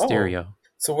 Mysterio.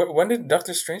 so when did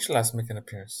Doctor Strange last make an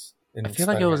appearance I in feel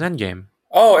like it was Spider-Man? Endgame.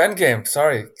 Oh, Endgame.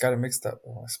 Sorry, got it mixed up.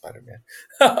 Oh, Spider-Man.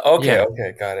 Okay, Yeah, okay,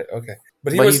 got it. Okay,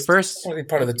 but he but he was first. definitely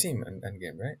part of the team in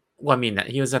Endgame, right? Well, I mean,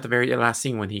 he was at the very last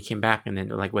scene when he came back and then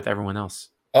like with everyone else.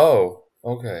 Oh,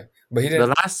 okay, but he The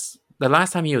didn't.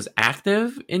 last time he was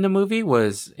active in the movie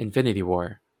was Infinity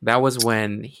War. That was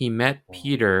when he met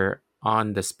Peter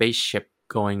on the spaceship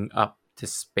going up to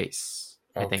space.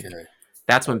 I think Okay,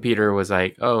 that's when Peter was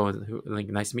like, "Oh, like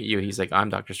nice to meet you." He's like, "I'm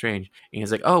Doctor Strange," and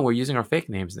he's like, "Oh, we're using our fake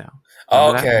names now."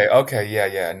 Remember that? okay, okay. Yeah,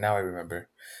 yeah. Now I remember.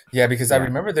 Yeah, because I Yeah,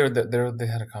 remember they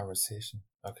had a conversation.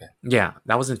 Okay, yeah,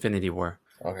 that was Infinity War.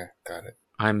 okay, got it.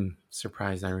 I'm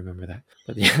surprised I remember that,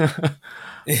 but yeah,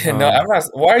 Yeah, no, I'm um, not.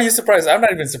 Why are you surprised? I'm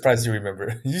not even surprised you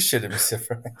remember. You shouldn't be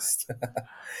surprised.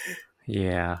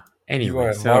 yeah. You are Anyway,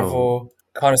 a so Marvel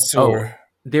oh, connoisseur.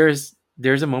 there's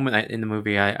a moment in the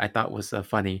movie I thought was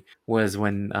funny was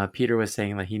when Peter was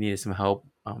saying like he needed some help.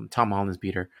 Tom Holland's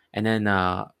Peter, and then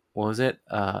what was it?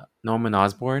 Norman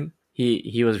Osborn.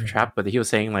 He was Mhm. trapped, but he was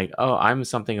saying like, "Oh, I'm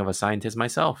something of a scientist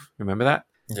myself." Remember that?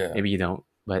 Yeah, Maybe you don't,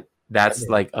 but I that's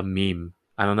do. like a meme.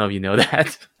 I don't know if you know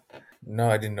that. No,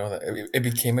 I didn't know that. It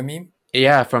became a meme.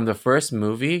 Yeah, from the first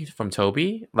movie from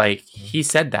Toby, like Mhm. he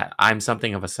said that I'm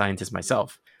something of a scientist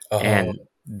myself, Oh, and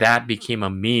that became a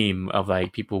meme of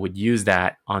like people would use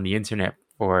that on the internet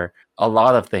for a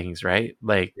lot of things, right?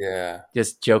 Like yeah,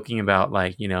 just joking about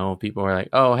like people were like,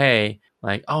 oh hey,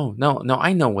 like oh no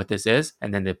I know what this is,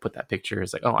 and then they put that picture.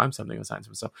 It's like oh I'm something of a scientist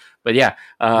myself, but yeah,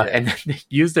 yeah. and then they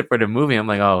used it for the movie. I'm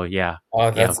like oh yeah, Oh, yeah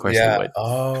of that's course they yeah. would.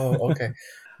 Oh, okay.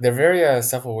 They're very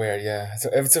self-aware. Yeah, so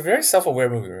it's a very self-aware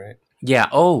movie, right? Yeah.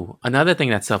 Oh, another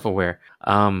thing that's self-aware.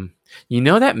 You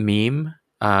know that meme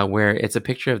where it's a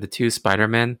picture of the two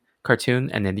Spider-Man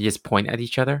cartoon and then they just point at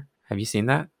each other? Have you seen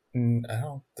that? I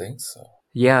don't think so.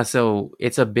 Yeah, so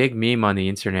it's a big meme on the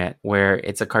internet where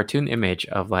it's a cartoon image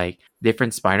of like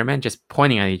different Spider-Man just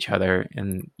pointing at each other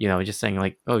and just saying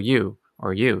like, "Oh, you,"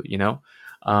 or "you,"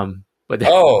 but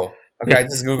Oh, okay. I they,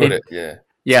 just googled they it. Yeah,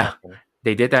 yeah, sounds funny.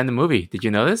 They did that in the movie. Did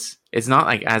you notice? It's not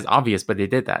like as obvious, but they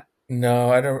did that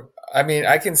No, I don't. I mean,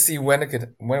 I can see when it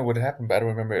would happen, but I don't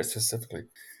remember it specifically.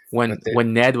 when But they,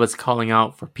 when Ned was calling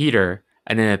out for Peter,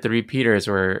 and then the three Peters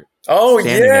were oh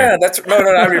standing yeah, there. that's no,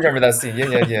 I remember that scene.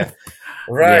 Yeah.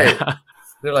 Right. Yeah,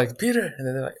 They're like Peter, and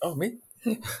then they're like, "Oh, me,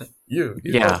 you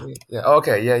yeah, called me." Yeah.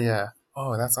 Okay. Yeah.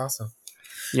 Oh, that's awesome.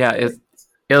 yeah.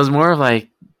 It was more of like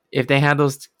if they had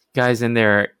those guys in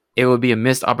there, it would be a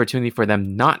missed opportunity for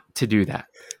them not to do that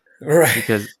Right.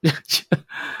 because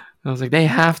I was like, they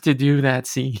have to do that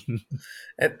scene.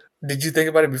 And did you think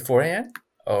about it beforehand?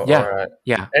 Oh, Yeah, all right.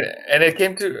 yeah, And it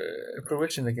came to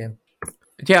fruition again.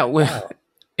 yeah. Wow.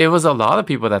 It was a lot of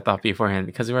people that thought beforehand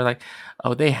because we were like,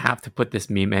 oh, they have to put this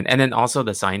meme in. And then also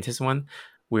the scientist one,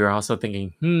 we were also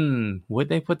thinking, would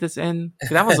they put this in?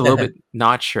 So that was a little bit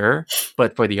not sure.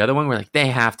 But for the other one, we're like, they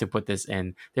have to put this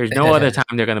in. There's no other time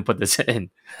they're going to put this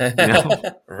in. You know?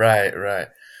 Right.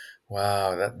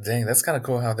 Wow, that's kind of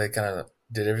cool how they kind of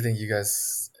did everything you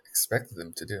guys expected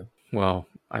them to do. Well,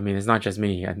 I mean, it's not just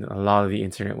me. And a lot of the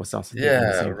internet was also thinking the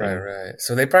Yeah, same thing. right.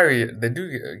 So they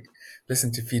do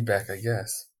listen to feedback, I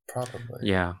guess. Probably.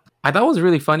 Yeah. I thought it was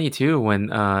really funny too when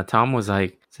Tom was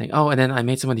like saying, oh, and then I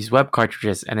made some of these web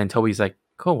cartridges. And then Toby's like,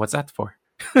 cool, what's that for?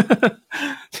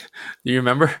 Do you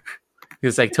remember? He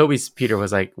was like, Peter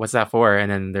was like, what's that for? And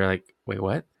then they're like, wait,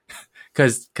 what?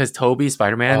 Because Toby,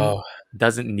 Spider-Man, Oh.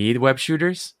 doesn't need web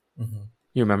shooters. Mhm.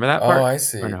 You remember that part? Oh, I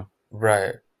see. Or no?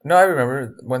 Right. No, I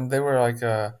remember when they were like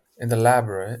in the lab,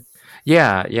 right?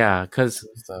 Yeah. Because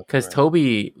Right.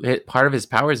 Toby, part of his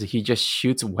power is that he just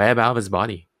shoots web out of his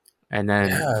body. And then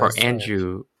Yeah, for that's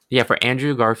right.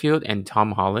 Andrew Garfield and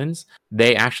Tom Holland's,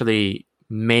 they actually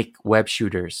make web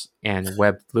shooters and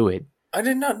web fluid. I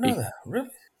did not know that. Really?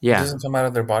 It Yeah. doesn't come out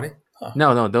of their body? Huh.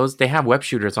 No, they have web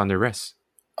shooters on their wrists.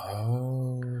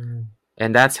 Oh.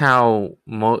 And that's how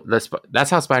that's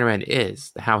how Spider-Man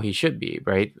is, how he should be,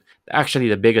 right? Actually,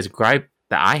 the biggest gripe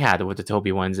that I had with the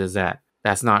Toby ones is that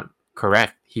that's not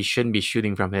correct. He shouldn't be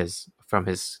shooting from his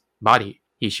body.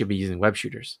 He should be using web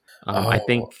shooters. I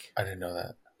think I didn't know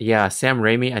that. yeah, Sam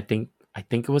Raimi. I think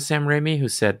it was Sam Raimi who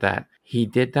said that he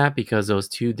did that because it was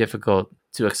too difficult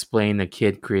to explain a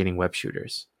kid creating web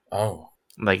shooters. Oh.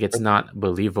 Like it's not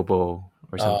believable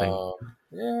or something.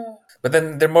 Yeah. But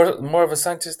then they're more of a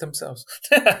scientist themselves.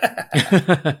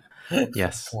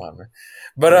 Yes. Come on, man.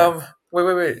 But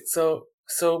wait. So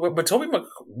but Tobey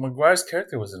Maguire's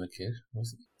character wasn't a kid,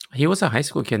 was he? He was a high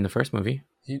school kid in the first movie.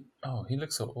 He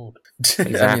looks so old.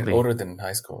 Exactly. I mean, older than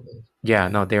high school. Yeah,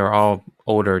 no, they were all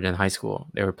older than high school.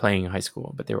 They were playing in high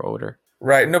school, but they were older.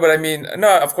 Right. No, but I mean,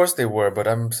 no, of course they were, but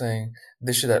I'm saying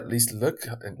they should at least look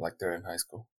like they're in high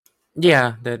school.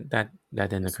 Yeah, that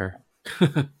didn't occur.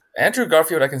 Andrew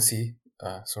Garfield, I can see,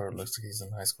 sort of looks like he's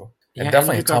in high school. And Yeah,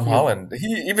 definitely Andrew Tom Garfield-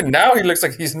 Holland. He looks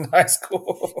like he's in high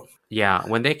school. Yeah,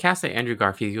 when they casted Andrew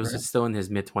Garfield, he was Right. still in his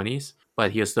mid-20s,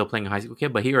 but he was still playing a high school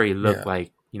kid, but he already looked Yeah.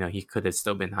 like, he could have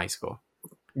still been in high school.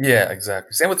 Yeah,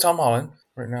 exactly. Same with Tom Holland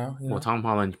right now. You know? Well, Tom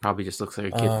Holland probably just looks like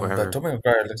a kid forever. But Tobey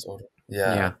Maguire looks older.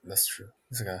 Yeah, Yeah. that's true.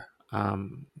 He's a guy.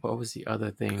 What was the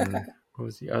other thing? What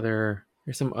was the other?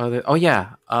 There's some other. Oh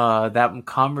yeah, that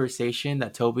conversation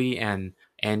that Toby and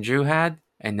Andrew had,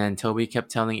 and then Toby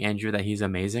kept telling Andrew that he's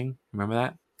amazing. Remember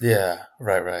that? Yeah,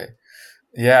 right.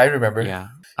 Yeah, I remember. Yeah,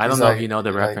 I don't He's know like- if you know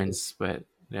the like- reference, but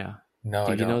yeah. No,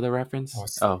 Do I you know don't. the reference?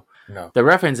 What's- Oh, No. the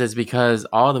reference is because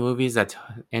all the movies that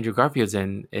Andrew Garfield's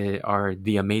in are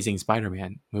the Amazing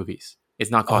Spider-Man movies.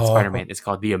 It's not called Oh. Spider-Man; it's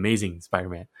called the Amazing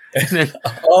Spider-Man. And then,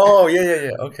 Oh,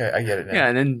 yeah. Okay, I get it now. yeah,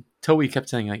 and then Toby kept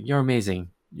saying like, "You're amazing.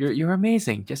 You're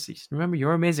amazing. Just remember,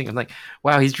 you're amazing." I'm like,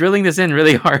 wow, he's drilling this in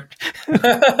really hard.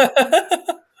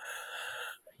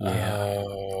 Yeah.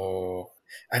 Oh,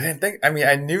 I didn't think. I mean,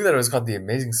 I knew that it was called The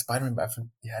Amazing Spider-Man, but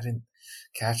I didn't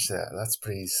catch that.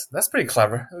 That's pretty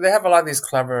clever. They have a lot of these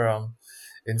clever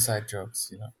inside jokes,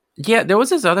 you know. Yeah, there was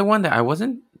this other one that I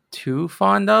wasn't too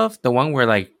fond of. The one where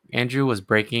like Andrew was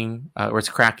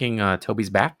cracking Toby's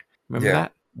back. Remember Yeah.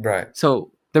 that? Right.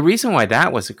 So the reason why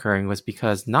that was occurring was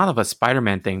because not of a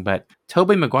Spider-Man thing, but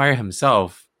Tobey Maguire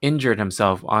himself injured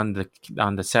himself on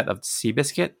the set of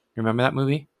Seabiscuit. Remember that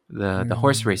movie? The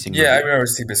horse racing Yeah, I movie. remember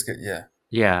Seabiscuit. Yeah.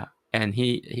 Yeah, and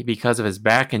he because of his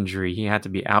back injury, he had to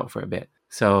be out for a bit.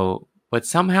 So, but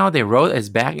somehow they wrote his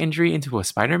back injury into a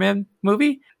Spider-Man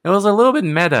movie. It was a little bit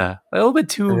meta, a little bit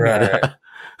too meta.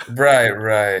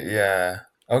 Right. Yeah.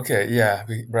 Okay. Yeah.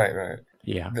 Right.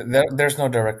 Yeah, There's no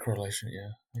direct correlation. Yeah,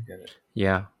 I get it.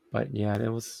 yeah, but yeah, it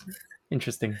was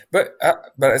interesting. But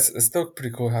it's still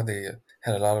pretty cool how they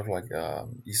had a lot of like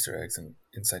Easter eggs and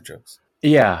inside jokes.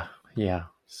 Yeah.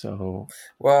 So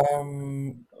Well,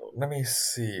 let me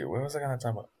see. What was I gonna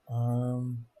talk about?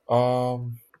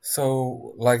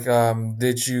 So like,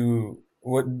 did you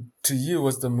what to you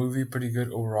was the movie pretty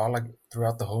good overall, like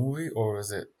throughout the whole movie, or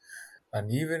was it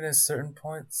uneven at certain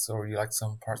points, or you like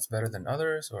some parts better than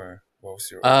others, or what was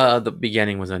your overall? The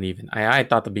beginning was uneven. I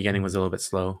thought the beginning was Mhm. a little bit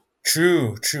slow.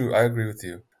 True, true. I agree with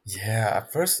you. Yeah,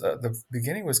 at first the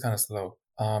beginning was kind of slow.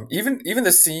 Even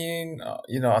the scene,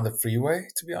 on the freeway.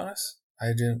 To be honest, I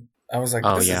didn't. I was like,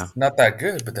 Oh this yeah. is not that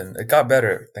good, but then it got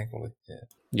better, thankfully.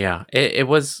 Yeah, it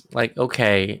was like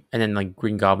okay, and then like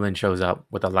Green Goblin shows up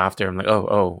with a laughter. I'm like,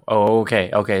 oh, okay,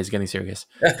 it's getting serious.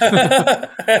 Yeah,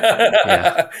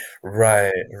 Yeah.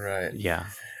 Right, right. yeah,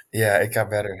 Yeah, it got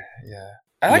better. Yeah.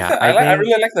 I like yeah. the I I think.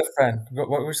 really like the friend. What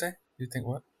were you saying? You think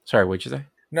what? Sorry, what'd you say?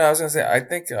 No, I was gonna say I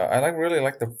think I really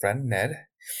like the friend Ned,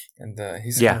 and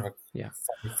he's kind Yeah, of a yeah.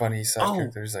 funny side Oh,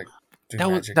 character. He's like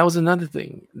doing magic. that was another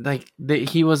thing. Like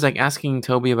he was like asking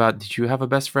Toby about, did you have a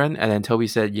best friend? And then Toby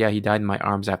said, yeah, he died in my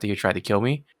arms after he tried to kill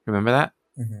me. Remember that?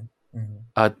 Hmm. Hmm.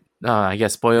 Uh, I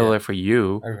guess spoiler Yeah, alert for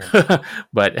you, I remember.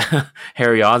 but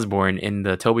Harry Osborn in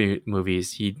the Toby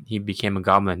movies, he became a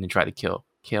goblin and tried to kill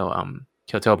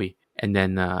Toby, and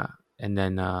then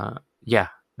yeah,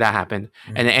 that happened.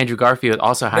 And then Hmm. Andrew Garfield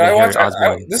also No, had a Harry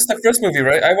Osborn. this is the first movie,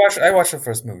 right? I watched the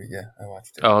first movie. Yeah, I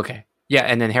watched it. Oh, okay, yeah,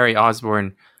 and then Harry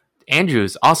Osborn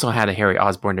Andrews also had a Harry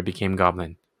Osborn that became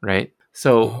Goblin, right?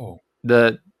 So Oh,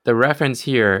 the reference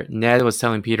here, Ned was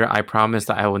telling Peter, "I promise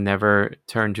that I will never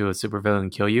turn to a supervillain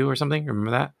and kill you," or something. Remember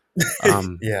that?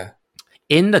 Um, yeah.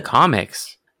 in the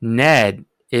comics, Ned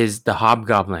is the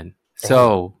Hobgoblin. Oh,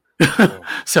 So, oh.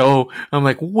 so I'm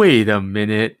like, wait a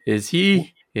minute, is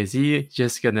he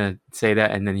just gonna say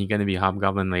that and then he gonna be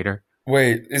Hobgoblin later?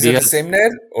 Wait, is it the Because same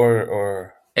Ned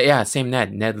or? yeah, same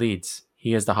Ned. Ned leads.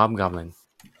 He is the Hobgoblin.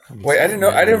 Let me Wait, I see. didn't know.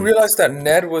 Ned I didn't leads. realize that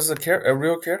Ned was a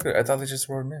real character. I thought they just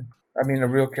wrote him in. I mean, a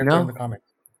real character in the No, comic.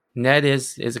 Ned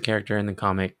is a character in the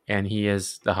comic, and he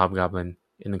is the Hobgoblin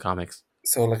in the comics.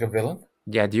 So like a villain?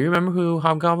 Yeah, do you remember who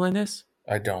Hobgoblin is?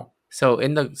 I don't. So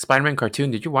in the Spider-Man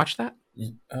cartoon, did you watch that?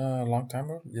 A long time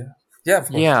ago. Yeah. Yeah, of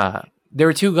course. Yeah, there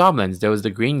were two goblins. There was the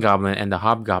Green Goblin and the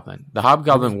Hobgoblin. The Who was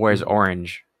Hobgoblin wears Green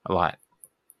orange a lot.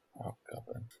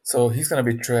 Goblin? So he's gonna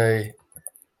betray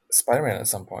Spider-Man at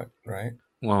some point, right?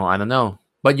 Well, I don't know,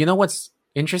 but you know what's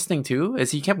interesting too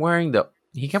is he kept wearing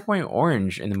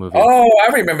orange in the movie. Oh,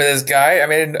 I remember this guy. I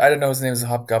mean, I didn't know his name was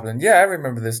Hobgoblin. Yeah, I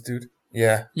remember this dude.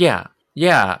 Yeah. Yeah,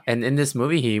 yeah, and in this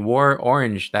movie he wore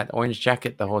that orange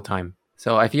jacket the whole time.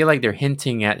 So I feel like they're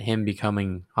hinting at him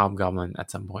becoming Hobgoblin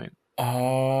at some point.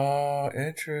 Oh,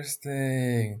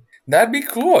 interesting. That'd be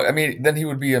cool. I mean, then he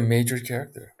would be a major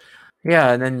character.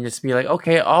 Yeah, and then just be like,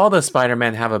 okay, all the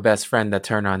Spider-Men have a best friend that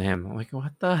turn on him. I'm like,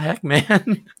 what the heck,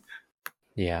 man?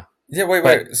 Yeah, Yeah, wait,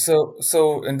 but wait.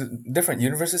 So in the different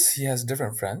universes, he has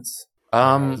different friends, or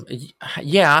how is it?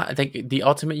 yeah, I think the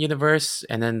Ultimate Universe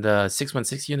and then the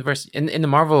 616 universe in the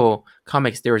Marvel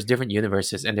comics, there was different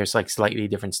universes and there's like slightly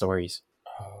different stories.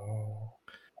 Oh,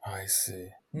 I see.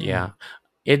 Hmm. Yeah,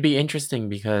 it'd be interesting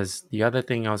because the other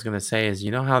thing I was gonna say is,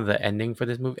 you know how the ending for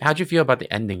this movie? How'd you feel about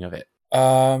the ending of it?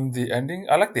 The ending.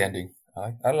 I like the ending.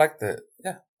 I like the.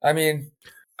 Yeah. I mean,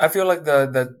 I feel like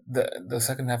the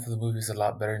second half of the movie is a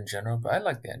lot better in general, but I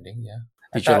like the ending. Yeah.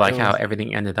 I Did you thought it like how was.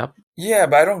 everything ended up? Yeah,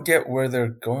 but I don't get where they're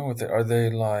going with it. Are they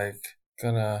like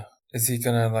gonna? Is he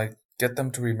gonna like get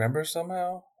them to remember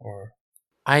somehow, or?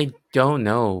 I don't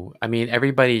know. I mean,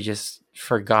 everybody just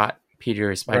forgot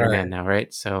Peter is Right. Spider-Man now,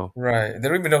 right? So Right. They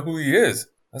don't even know who he is.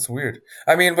 That's weird.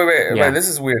 I mean, wait. yeah, This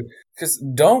is weird because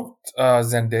don't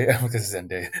Zendaya, what is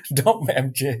Zendaya? Don't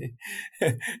MJ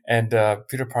and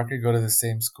Peter Parker go to the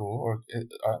same school, or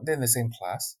are they in the same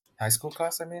class, high school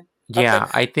class? I mean, I thought yeah.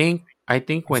 I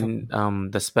think or when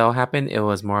something. the spell happened, it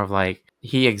was more of like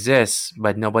he exists,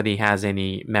 but nobody has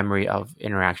any memory of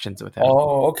interactions with him.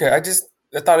 Oh, okay.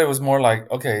 I thought it was more like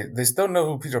okay, they still know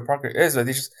who Peter Parker is, but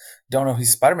they just don't know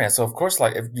he's Spider Man. So of course,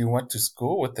 like if you went to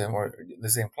school with him or the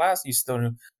same class, you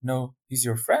still know he's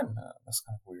your friend. That's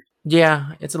kind of weird.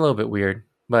 Yeah, it's a little bit weird,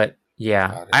 but yeah,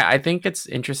 Got it. I think it's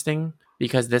interesting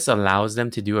because this allows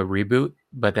them to do a reboot,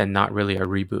 but then not really a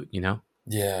reboot, you know?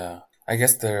 Yeah, I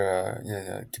guess they're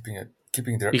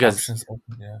keeping their Because options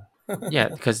open. Yeah. yeah,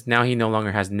 because now he no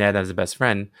longer has Ned as a best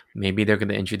friend. Maybe they're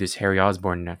gonna introduce Harry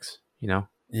Osborn next, you know?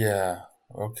 Yeah.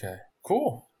 Okay.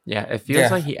 Cool. Yeah, it feels Yeah.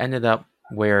 like he ended up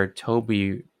where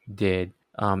Toby did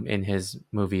in his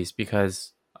movies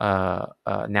because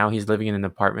now he's living in an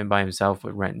apartment by himself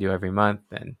with rent due every month,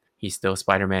 and he's still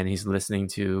Spider-Man. He's listening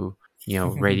to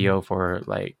radio for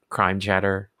like crime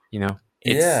chatter.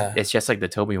 Yeah. It's just like the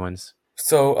Toby ones.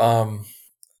 So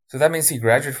so that means he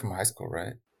graduated from high school,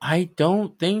 right? I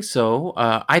don't think so.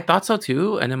 I thought so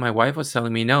too, and then my wife was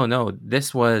telling me, no,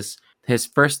 this was his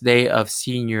first day of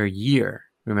senior year.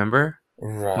 Remember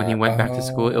when he Right. went back to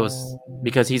school? It was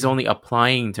because he's only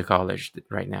applying to college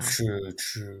right now. True,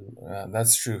 true.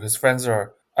 That's true. His friends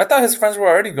are. I thought his friends were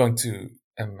already going to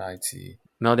MIT.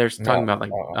 No, they're talking No. about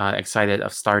like excited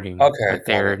of starting, Okay, but got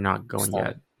they're it. not going Start.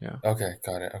 yet. Yeah, Okay,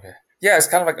 got it. Okay. Yeah, it's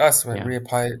kind of like us when yeah, we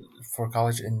apply for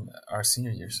college in our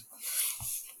senior years.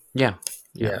 yeah,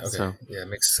 yeah. Yeah. Okay. So Yeah,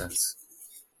 makes sense.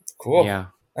 Cool. yeah.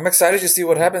 I'm excited to see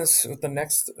what happens with the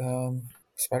next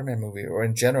Spider-Man movie, or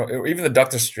in general, or even the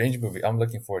Doctor Strange movie. I'm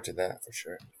looking forward to that for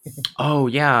sure. Oh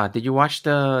yeah, did you watch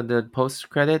the post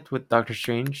credit with Doctor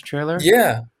Strange trailer?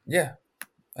 Yeah, yeah.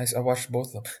 I watched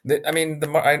both of them. I mean,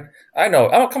 I know.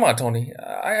 Oh, come on, Tony.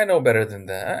 I know better than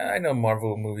that. I know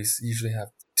Marvel movies usually have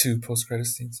two post-credit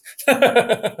scenes.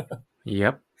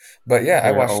 Yep, But yeah,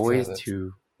 I there are watched always the.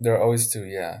 two. There are always two.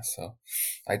 Yeah, so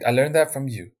I learned that from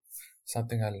you.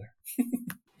 Something I learned.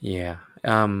 Yeah.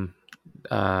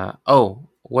 Oh,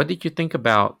 what did you think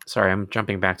about? Sorry, I'm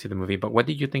jumping back to the movie, but what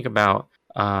did you think about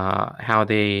how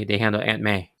they handle Aunt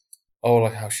May? Oh,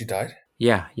 like how she died?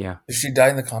 Yeah, yeah. Did she die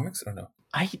in the comics or no?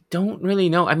 I don't really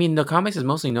know. I mean, the comics is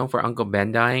mostly known for Uncle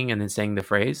Ben dying and then saying the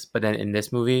phrase, but then in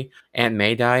this movie, Aunt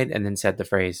May died and then said the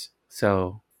phrase.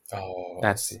 So Oh, I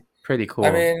that's see. pretty I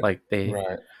cool. mean, Like they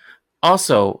right.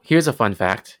 also, here's a fun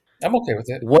fact. I'm okay with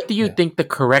it. What do you Yeah. think the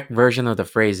correct version of the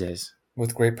phrase is?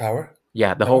 With great power?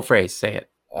 Yeah, the No. whole phrase. Say it.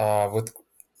 With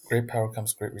great power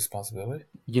comes great responsibility.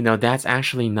 You know, that's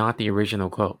actually not the original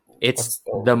quote. It's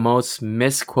What's the most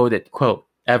misquoted quote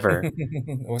ever.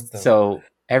 what's the So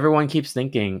everyone keeps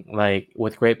thinking like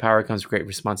with great power comes great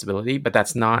responsibility, but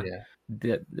that's not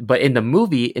yeah. but in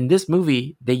this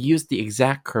movie, they used the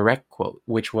exact correct quote,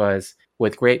 which was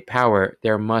with great power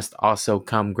there must also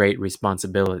come great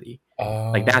responsibility.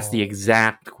 Like that's the Oh,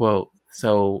 exact quote.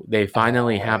 So they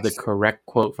finally I have the see. correct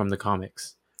quote from the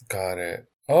comics. Got it.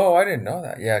 Oh, I didn't know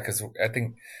that. Yeah, because I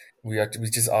think we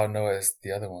just all know it as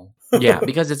the other one. Yeah,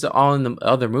 because it's all in the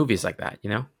other movies like that, you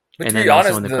know? But And to be then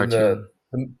also honest, in the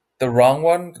cartoon. the wrong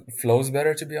one flows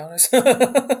better. To be honest,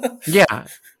 Yeah,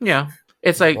 yeah.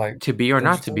 It's like like to be or don't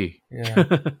not you to think? be. Yeah,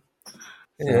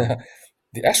 So yeah.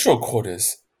 The actual quote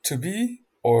is to be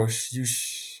or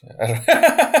I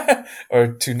don't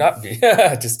or to not be.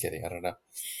 Just kidding. I don't know.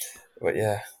 But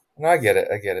yeah, no, I get it.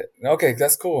 I get it. Okay,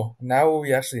 that's cool. Now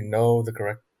we actually know the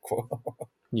correct quote.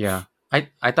 yeah,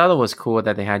 I thought it was cool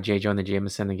that they had J. Jonah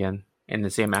Jameson again and the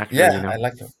same actor. You Yeah, I know,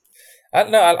 like him.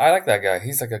 I like that guy.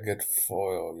 He's like a good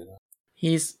foil.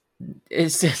 he's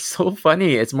it's just so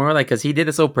funny. It's more like because he did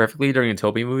it so perfectly during the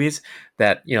Toby movies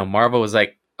that Marvel was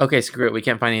like, okay, screw it, we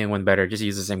can't find anyone better. Just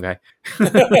use the same guy.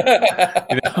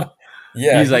 You know,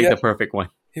 Yeah, he's like the perfect one.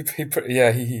 he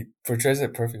portrays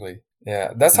it perfectly.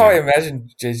 Yeah, that's how I Yeah, imagine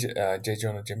J.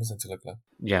 Jonah Jameson to look like.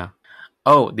 yeah.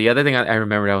 Oh, the other thing I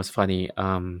remember that was funny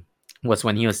was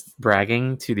when he was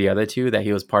bragging to the other two that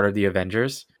he was part of the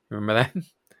Avengers. Remember that?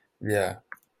 Yeah.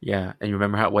 Yeah, and you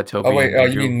remember what Oh Toby wait. and Oh, you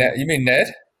Andrew? mean Ned? You mean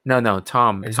Ned? No,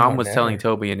 Tom. Are you talking Tom about was Ned? telling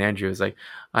Toby and Andrew, was like,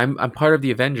 I'm part of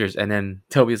the Avengers, and then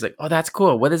Toby's like, oh, that's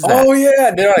cool. What is that? Oh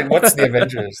yeah, they're like, what's the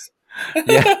Avengers?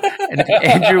 Yeah, and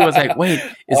Andrew was like, wait,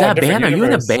 is Oh, that a different band? Are you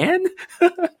in a universe. band?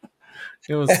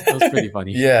 It was pretty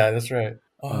funny. Yeah, that's right.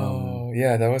 Um, Oh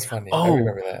yeah, that was funny. I oh,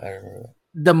 remember that. I remember that.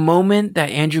 the moment that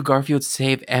Andrew Garfield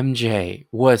saved MJ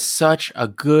was such a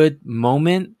good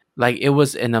moment. Like it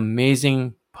was an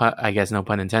amazing, I guess no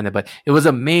pun intended, but it was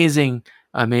amazing,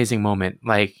 amazing moment.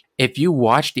 Like if you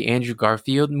watch the Andrew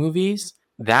Garfield movies,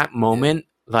 that moment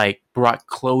like brought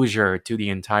closure to the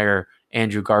entire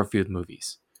Andrew Garfield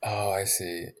movies. Oh, I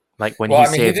see. Like when Well, he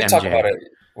I mean, he saved did talk about MJ. it.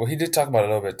 Well, he did talk about it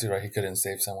a little bit too, right? He couldn't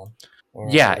save someone or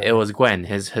Yeah, it whatever. was Gwen,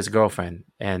 his girlfriend,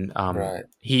 and Right.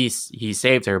 he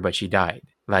saved her, but she died.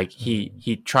 Like Mm.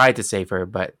 he tried to save her,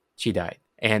 but she died.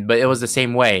 But it was the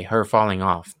same way, her falling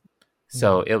off.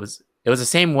 So Mm. it was the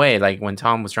same way, like when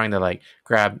Tom was trying to like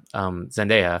grab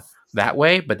Zendaya that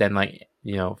way, but then like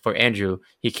for Andrew,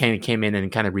 he came in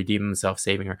and kind of redeemed himself,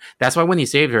 saving her. That's why when he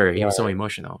saved her, he was so Right.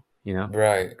 emotional.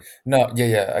 Right. No. Yeah.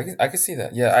 Yeah. I can see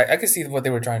that. Yeah. I can see what they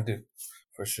were trying to do,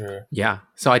 for sure. Yeah.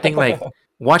 So I think like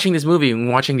watching this movie and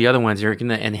watching the other ones, you're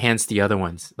gonna enhance the other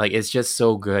ones. Like it's just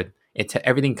so good.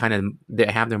 Everything kind of they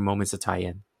have their moments to tie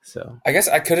in. So I guess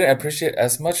I couldn't appreciate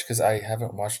as much because I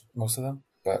haven't watched most of them.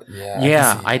 But yeah, I can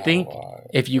yeah, see I how think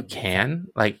if you it'd be fun. can,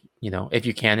 like if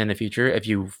you can in the future, if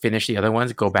you finish the other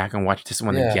ones, go back and watch this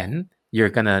one Yeah. again. You're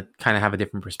gonna kind of have a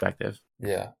different perspective.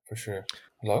 Yeah. For sure.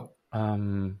 Hello.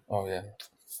 Um. Oh yeah.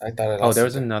 I thought I Oh, lost you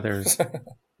there.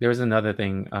 there was another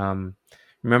thing.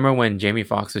 remember when Jamie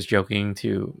Foxx was joking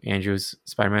to Andrew's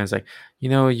Spider-Man? It's like,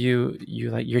 you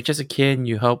like you're just a kid and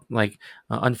you help like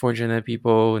unfortunate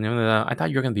people. And I thought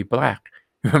you were gonna be black.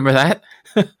 Remember that?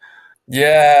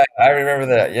 Yeah, I remember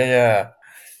that. Yeah.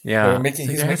 Yeah. So He's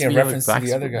there has making to a be a reference to black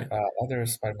the other guy, Spider-Man. other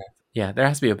Spider-Man Yeah, there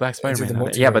has to be a black into the Spider-Man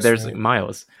out there. Yeah, but multiverse, there's right?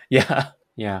 Miles. Yeah,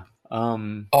 yeah. Oh,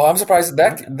 I'm surprised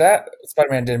Okay. that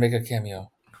Spider-Man didn't make a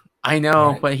cameo, I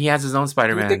know, right? but he has his own You would think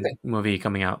Spider-Man that. movie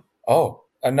coming out. Oh,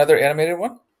 another animated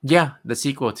one? Yeah, the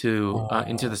sequel to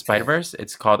Into Oh, the okay. Spider-Verse.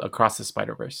 It's called Across the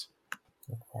Spider-Verse.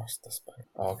 Across the Spider.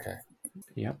 Oh, okay.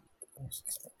 Yep. Across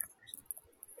the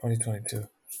Spider-Verse. 2022.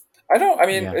 I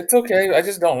mean, Yeah. it's okay. I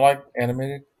just don't like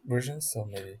animated versions, so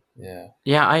maybe, yeah.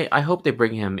 Yeah, I hope they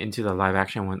bring him into the live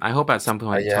action one. I hope at some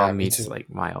point Yeah, Tom me meets too. like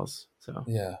Miles. So,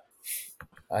 Yeah,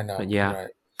 I but know. You're yeah.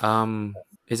 right.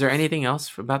 Is there anything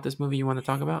else about this movie you want to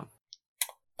talk about?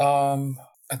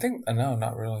 I think no,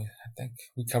 not really. I think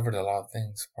we covered a lot of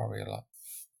things, probably a lot.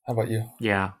 How about you?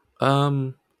 Yeah.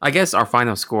 I guess our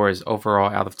final score is overall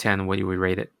out of 10. What do we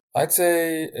rate it? I'd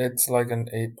say it's like an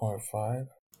 8.5.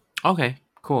 Okay,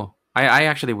 cool. I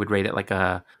actually would rate it like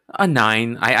a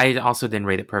 9. I also didn't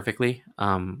rate it perfectly.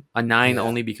 A 9 Yeah,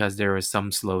 only because there was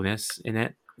some slowness in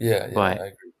it, yeah, but I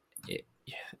agree. it,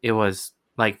 it was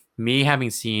like me having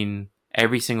seen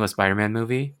every single Spider-Man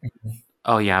movie. Mhm.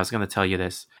 Oh yeah, I was gonna tell you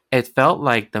this. It felt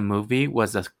like the movie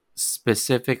was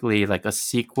specifically like a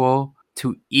sequel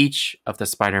to each of the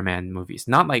Spider-Man movies.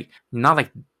 Not like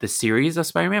the series of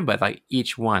Spider-Man, but like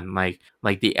each one. Like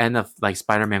the end of like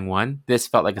Spider-Man 1, this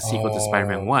felt like a sequel to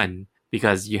Spider-Man Oh, 1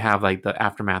 because you have like the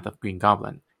aftermath of Green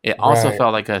Goblin. It also right,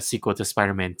 felt like a sequel to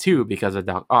Spider-Man 2 because of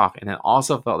Doc Ock, and it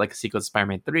also felt like a sequel to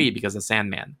Spider-Man 3 because of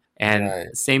Sandman. And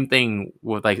right, same thing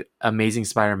with like Amazing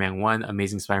Spider-Man 1,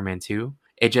 Amazing Spider-Man 2.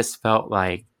 It just felt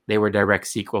like they were direct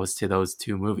sequels to those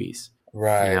two movies,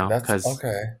 right. That's because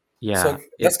okay. yeah, So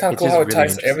that's kind of it's cool just how it really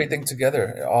ties interesting. everything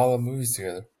together, all the movies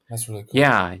together. That's really cool.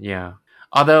 Yeah.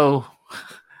 Although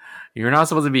you're not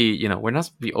supposed to be, we're not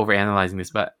supposed to be overanalyzing this,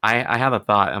 but I had a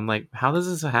thought. I'm like, how does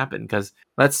this happen? Because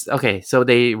okay, so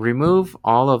they remove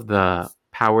all of the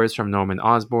powers from Norman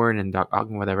Osborn and Doc Ock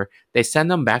and whatever. They send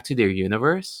them back to their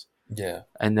universe, Yeah,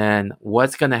 and then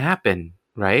what's gonna happen,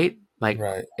 right? Like,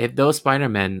 right. if those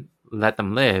Spider-Men let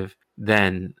them live,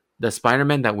 then the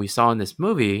Spider-Man that we saw in this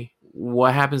movie,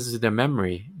 what happens to their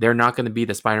memory? They're not going to be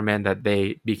the Spider-Man that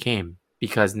they became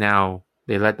because now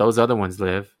they let those other ones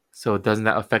live. So doesn't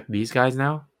that affect these guys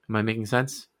now? Am I making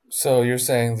sense? So you're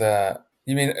saying that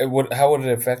you mean it would? How would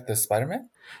it affect the Spider-Man?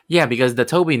 Yeah, because the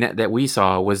Toby that we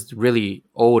saw was really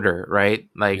older, right?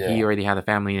 Like he Yeah, already had a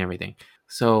family and everything.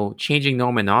 So changing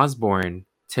Norman Osborn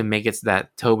to make it so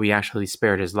that Toby actually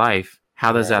spared his life,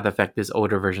 how does right. that affect this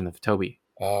older version of Toby?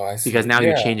 Oh, I Because see. now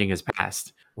you're Yeah, changing his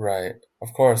past, right.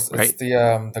 Of course, it's right?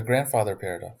 the grandfather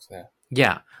paradox. Yeah.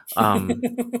 Yeah. Um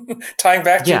Tying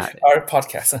back to yeah. our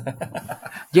podcast.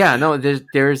 Yeah, no,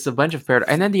 there's a bunch of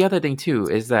paradox. And then the other thing too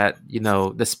is that,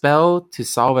 the spell to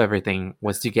solve everything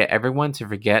was to get everyone to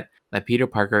forget that Peter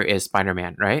Parker is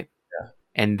Spider-Man, right?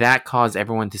 And that caused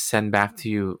everyone to send back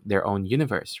to their own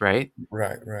universe, right?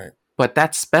 Right, right. But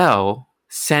that spell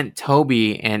sent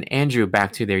Toby and Andrew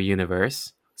back to their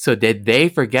universe. So did they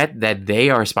forget that they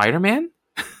are Spider-Man?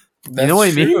 You know That's what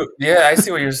I mean? true. Yeah, I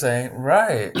see what you're saying.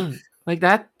 Right. Like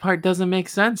that part doesn't make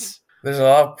sense. There's a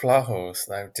lot of plot holes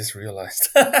that I just realized.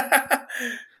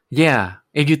 Yeah.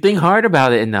 If you think hard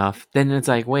about it enough, then it's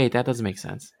like, wait, that doesn't make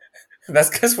sense. That's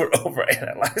because we're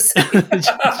overanalyzing.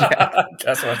 Yeah.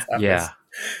 That's what Yeah. happens.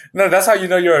 No, that's how you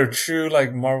know you're a true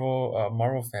like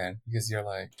Marvel fan because you're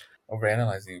like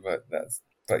overanalyzing. But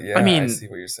I yeah, I mean, see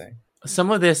what you're saying.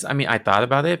 some of this, I mean, I thought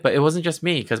about it, but it wasn't just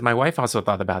me because my wife also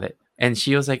thought about it. And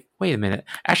she was like, wait a minute.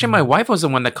 Actually, my Mhm. wife was the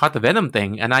one that caught the Venom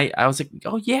thing. And I was like,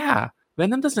 oh, yeah.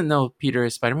 Venom doesn't know Peter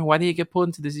is Spider Man. Why did he get pulled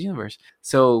into this universe?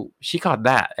 So she caught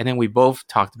that. And then we both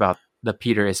talked about the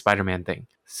Peter is Spider Man thing.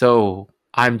 So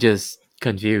I'm just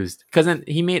confused because then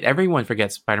he made everyone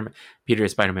forget Peter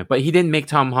is Spider Man. But he didn't make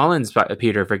Tom Holland's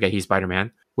Peter forget he's Spider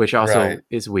Man, which Right. also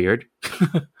is weird.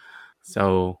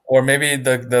 So Or maybe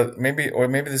maybe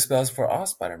the spell's for all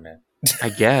Spider-Man. I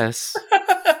guess.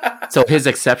 So his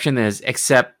exception is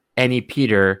except any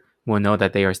Peter will know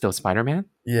that they are still Spider-Man.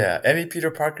 Yeah, any Peter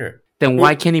Parker. Then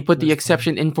why Who? can't he put the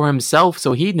exception in for himself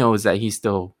so he knows that he's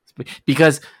still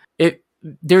because it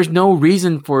there's no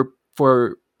reason for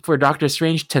Doctor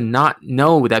Strange to not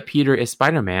know that Peter is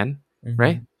Spider-Man,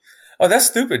 right? Mhm. Oh, that's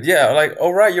stupid. Yeah, like, oh,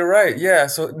 right, you're right. Yeah,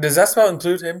 so does that spell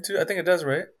include him too? I think it does,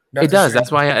 right? It Doctor does. Strange.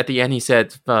 That's why at the end he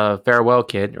said farewell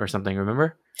kid or something,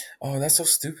 remember? Oh, that's so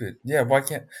stupid. Yeah, why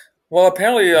can't? Well,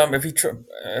 apparently, if he,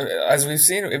 as we've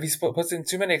seen, if he puts in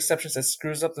too many exceptions, that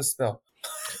screws up the spell.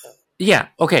 Yeah.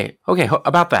 Okay. Okay.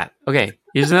 About that. Okay.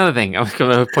 Here's another thing I was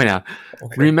going to point out.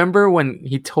 Okay. Remember when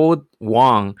he told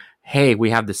Wong, "Hey, we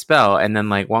have the spell," and then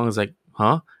like Wong was like,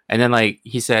 "Huh?" And then like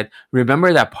he said,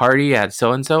 "Remember that party at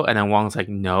so and so?" And then Wong's like,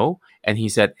 "No," and he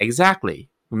said, "Exactly."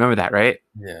 Remember that, right?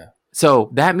 Yeah. So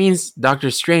that means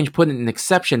Doctor Strange put in an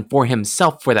exception for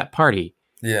himself for that party.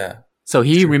 Yeah. So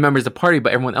he True. remembers the party,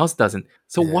 but everyone else doesn't.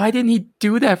 So Yeah. why didn't he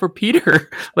do that for Peter?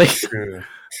 like, True.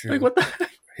 True. like what the heck?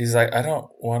 He's like, I don't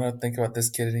want to think about this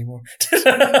kid anymore.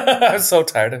 I'm so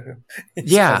tired of him.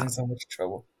 He's Yeah. causing so much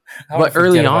trouble. I wanna But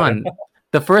early forget about on, him.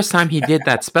 the first time he did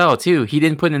that spell too, he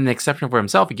didn't put in an exception for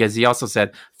himself because he also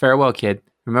said, "Farewell, kid."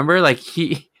 Remember, like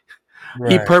he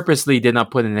Right. purposely did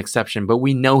not put in an exception, but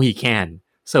we know he can.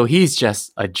 So he's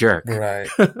just a jerk. Right.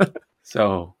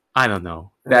 So I don't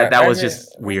know. Right. That I was mean-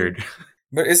 just weird.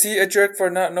 But is he a jerk for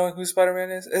not knowing who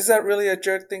Spider-Man is? Is that really a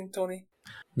jerk thing, Tony?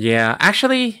 Yeah,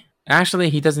 actually,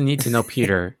 he doesn't need to know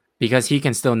Peter because he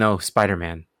can still know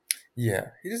Spider-Man. Yeah.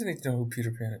 He doesn't need to know who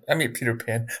Peter Pan is. I mean, Peter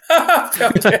Pan.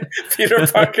 Peter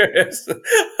Parker is.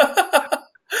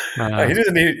 He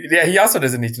doesn't need. Yeah, he also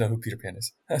doesn't need to know who Peter Pan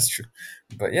is. That's true.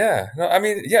 But yeah, no, I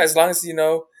mean, yeah, as long as you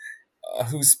know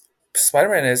who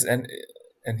Spider-Man is, and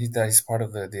that he's part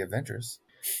of the Avengers.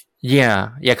 Yeah,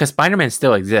 because Spider-Man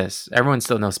still exists. Everyone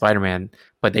still knows Spider-Man,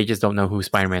 but they just don't know who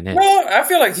Spider-Man is. No, I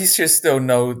feel like he should still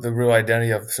know the real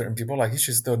identity of certain people. Like he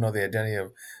should still know the identity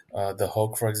of the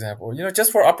Hulk, for example. You know,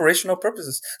 just for operational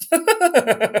purposes.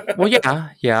 Well,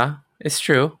 yeah, it's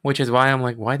true. Which is why I'm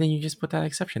like, why didn't you just put that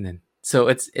exception in? So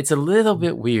it's a little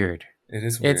bit weird. It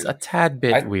is weird. It's a tad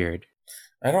bit weird.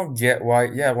 I don't get why.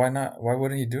 Yeah, why not? Why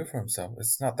wouldn't he do it for himself?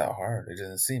 It's not that hard. It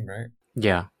doesn't seem right.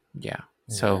 Yeah.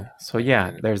 So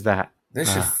yeah, there's that. They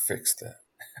should fix that.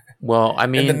 Well, I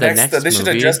mean, In the next movie, they should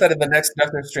address that in the next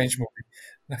Doctor Strange movie.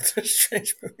 Doctor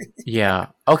Strange movie. Yeah.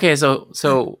 Okay.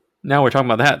 So now we're talking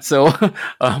about that. So,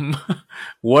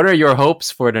 what are your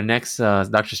hopes for the next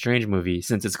Doctor Strange movie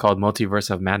since it's called Multiverse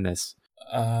of Madness?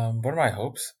 What are my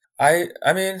hopes? I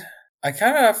mean, I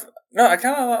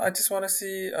just want to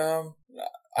see.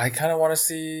 I kind of want to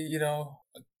see,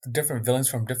 different villains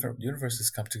from different universes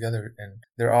come together, and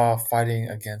they're all fighting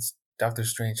against Doctor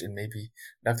Strange, and maybe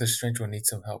Doctor Strange will need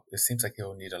some help. It seems like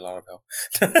he'll need a lot of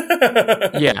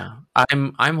help. Yeah,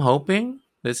 I'm hoping.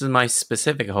 This is my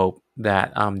specific hope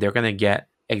that they're gonna get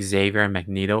Xavier and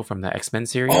Magneto from the X-Men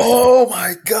series. Oh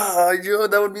my god,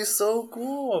 that would be so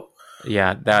cool.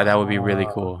 Yeah, that would be really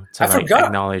cool to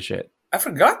acknowledge it. I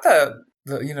forgot that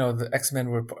the X-Men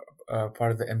were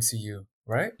part of the MCU,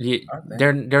 right? Yeah,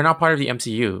 they're not part of the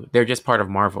MCU. They're just part of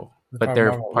Marvel, but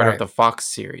they're part of the Fox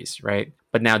series, right?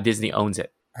 But now Disney owns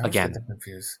it again. I'm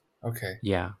confused. Okay.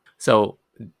 Yeah. So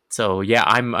yeah,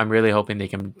 I'm really hoping they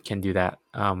can do that.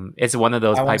 It's one of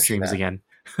those pipe dreams again.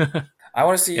 I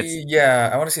want to see.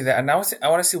 I want to see that, and I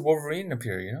want to see Wolverine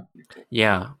appear.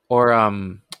 Yeah, or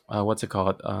what's it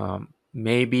called?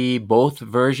 Maybe both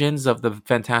versions of the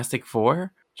Fantastic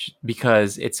Four,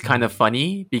 because it's kind of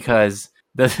funny because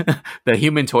the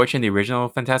Human Torch in the original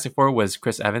Fantastic Four was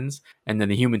Chris Evans, and then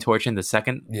the Human Torch in the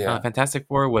second Fantastic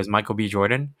Four was Michael B.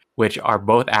 Jordan, which are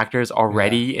both actors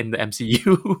already in the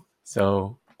MCU.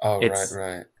 So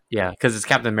right. Yeah, because it's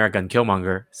Captain America and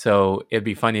Killmonger, so it'd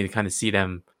be funny to kind of see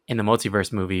them in the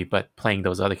multiverse movie, but playing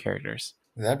those other characters.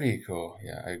 That'd be cool.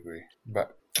 Yeah, I agree.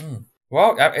 But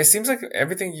well, it seems like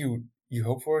everything you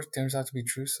hope for turns out to be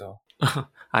true. So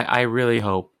I really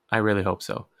hope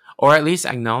so, or at least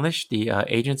acknowledge the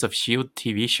Agents of S.H.I.E.L.D.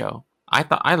 TV show.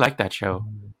 I liked that show,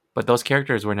 but those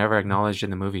characters were never acknowledged in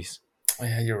the movies.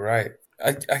 Yeah, you're right.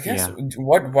 I guess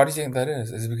why do you think that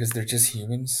is? Is it because they're just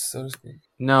humans, so to speak?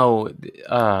 No,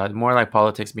 more like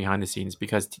politics behind the scenes,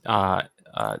 because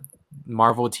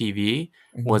Marvel TV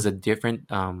was a different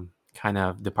kind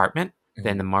of department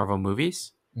than the Marvel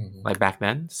movies, like back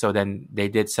then. So then they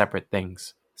did separate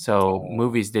things. So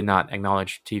movies did not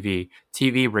acknowledge TV.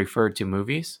 TV referred to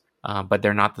movies, but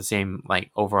they're not the same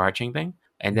like overarching thing.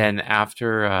 And then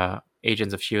after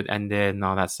Agents of S.H.I.E.L.D. ended and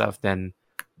all that stuff, then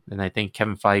I think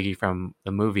Kevin Feige from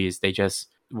the movies, they just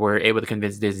were able to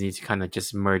convince Disney to kind of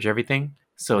just merge everything.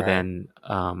 So then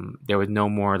there was no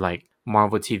more like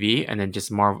Marvel TV, and then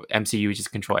just Marvel MCU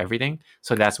just control everything.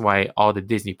 So that's why all the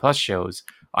Disney Plus shows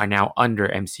are now under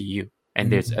MCU,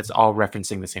 and it's all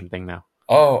referencing the same thing now.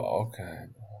 Oh, okay.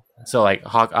 So like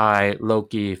Hawkeye,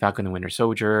 Loki, Falcon and Winter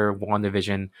Soldier,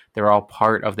 WandaVision, they're all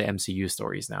part of the MCU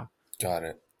stories now. Got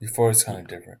it. Before it's kind of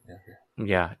different.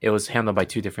 Yeah, it was handled by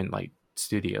two different like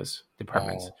studios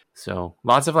departments. So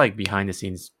lots of like behind the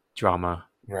scenes drama.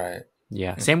 Right.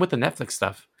 Yeah. Same with the Netflix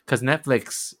stuff, because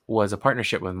Netflix was a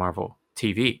partnership with Marvel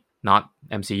TV, not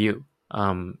MCU.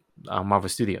 Marvel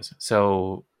Studios.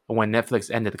 So when Netflix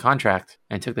ended the contract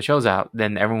and took the shows out,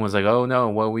 then everyone was like, "Oh no,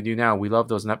 what do we do now? We love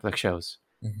those Netflix shows."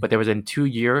 But there was a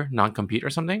 2-year non-compete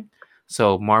or something.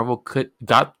 So Marvel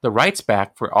got the rights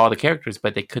back for all the characters,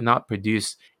 but they could not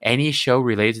produce any show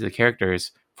related to the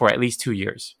characters for at least 2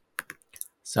 years.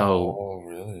 So Oh,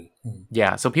 really?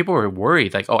 yeah, so people were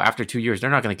worried, like, oh, after 2 years, they're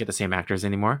not going to get the same actors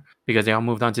anymore because they all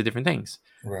moved on to different things.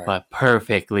 Right. But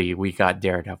perfectly, we got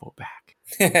Daredevil back.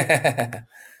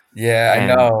 Yeah, I And-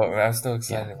 know. I'm still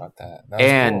excited about that. That was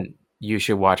And cool. you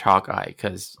should watch Hawkeye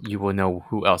because you will know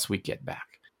who else we get back.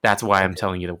 That's why I'm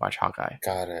telling you to watch Hawkeye.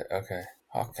 Got it. Okay.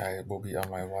 Hawkeye will be on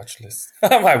my watch list.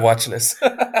 My watch list.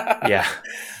 Yeah.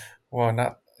 Well,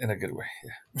 not in a good way.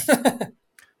 Yeah.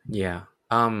 Yeah.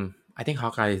 I think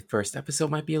Hawkeye's first episode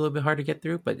might be a little bit hard to get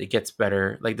through, but it gets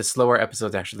better. Like the slower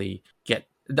episodes actually get.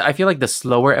 I feel like the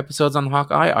slower episodes on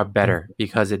Hawkeye are better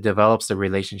because it develops the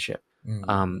relationship.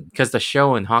 Because the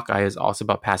show in Hawkeye is also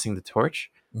about passing the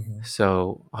torch. Mhm.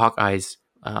 So Hawkeye's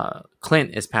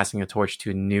Clint is passing the torch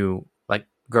to a new like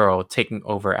girl taking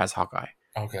over as Hawkeye.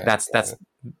 Okay. That's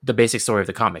the basic story of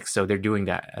the comics. So they're doing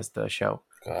that as the show.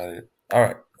 Got it. All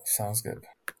right. Sounds good.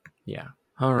 Yeah.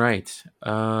 All right.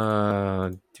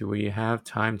 Do we have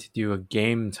time to do a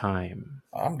game time?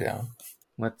 I'm down.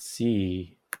 Let's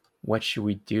see. What should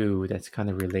we do that's kind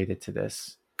of related to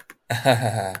this?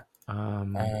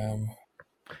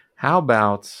 How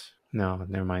about no,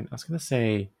 never mind. I was gonna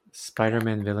say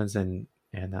Spider-Man villains and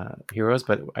heroes,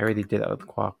 but I already did that with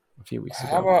Quack a few weeks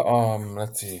How ago. about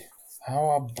let's see.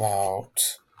 How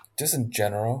about just in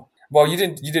general? Well, you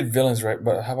did villains, right?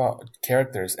 But how about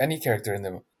characters? Any character in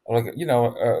them, like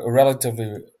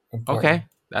relatively important. Okay,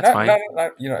 that's fine.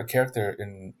 Not a character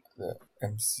in the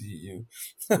MCU.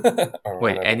 Or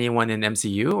Wait, whatever. anyone in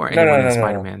MCU or No, anyone no, in no.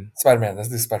 Spider-Man? Spider-Man. Let's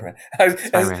do Spider-Man.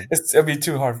 Spider-Man. It'll be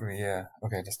too hard for me. Yeah.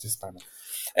 Okay, let's do Spider-Man.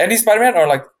 Any Spider-Man or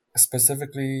like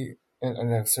specifically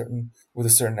in a certain with a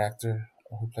certain actor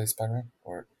who plays Spider-Man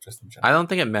or just in general? I don't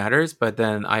think it matters, but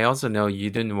then I also know you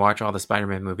didn't watch all the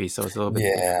Spider-Man movies, so it's a little bit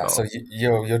Yeah. difficult. So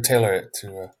you'll tailor it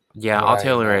to. Yeah, what I'll I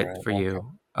tailor know, it right? for Okay.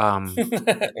 you.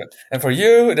 And for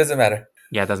you, it doesn't matter.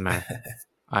 Yeah, it doesn't matter.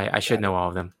 I should know all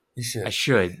of them. You should. I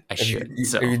should. If you,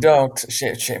 So if you don't,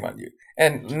 shame on you.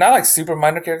 And not like super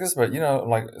minor characters, but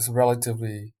like it's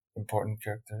relatively important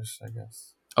characters, I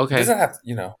guess. It okay. doesn't have to,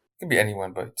 it can be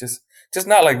anyone, but just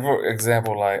not like, for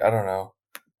example, like I don't know,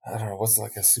 what's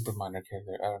like a super minor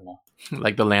character. I don't know.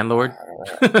 Like the landlord.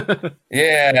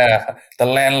 Yeah, the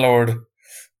landlord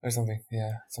or something.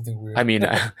 Yeah, something weird. I mean,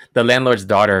 the landlord's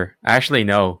daughter. Actually,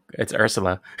 no, it's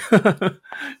Ursula.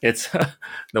 It's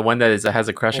the one that has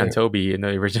a crush on Wait. Toby in the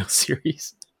original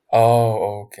series.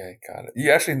 Oh, okay, got it.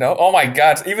 You actually know? Oh my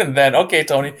God! Even then, okay,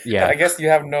 Tony. Yeah. I guess you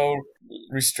have no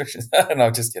restrictions. No,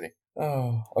 just kidding.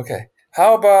 Oh, okay.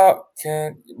 How about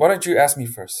why don't you ask me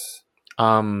first?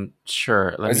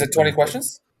 Sure. Is it 20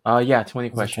 questions? Yeah, 20 Is it 20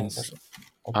 questions.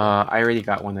 Okay. I already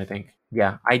got one, I think.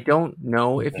 Yeah, I don't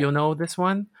know if Okay. you'll know this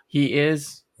one. He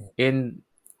is in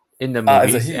the Is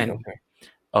movies, it he? and Okay.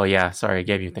 oh yeah, sorry, I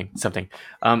gave you something.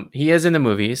 He is in the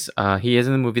movies. He is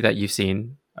in the movie that you've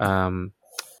seen. And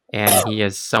he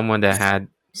is someone that had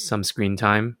some screen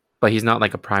time, but he's not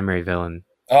like a primary villain.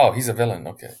 Oh, he's a villain.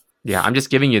 Okay. Yeah, I'm just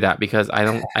giving you that because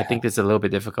I think this is a little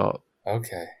bit difficult.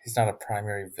 Okay. He's not a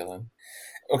primary villain.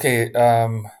 Okay.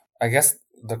 I guess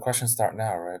the questions start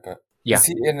now, right? But Yeah. is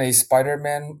he in a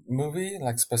Spider-Man movie,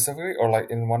 like specifically, or like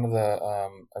in one of the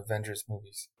Avengers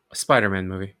movies? Spider-Man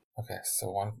movie. Okay, so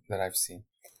one that I've seen.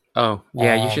 Oh,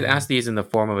 yeah, you should Um, ask these in the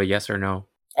form of a yes or no.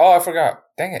 Oh, I forgot.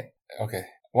 Dang it. Okay.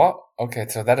 Well, okay,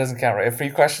 so that doesn't count, right? A free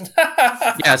question?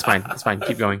 Yeah, that's fine. That's fine.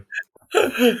 Keep going.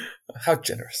 How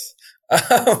generous.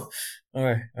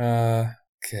 Okay.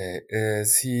 Okay.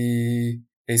 Is he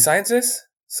a scientist?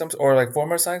 Or like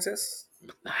former scientist?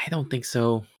 I don't think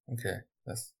so. Okay.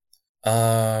 That's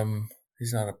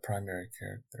he's not a primary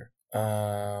character.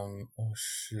 Oh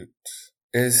shoot.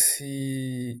 Is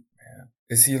he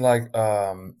like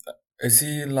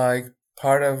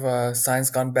part of a Science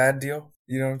Gone Bad deal?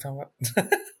 You know what I'm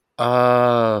talking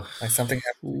about? Like something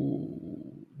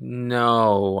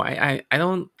No, I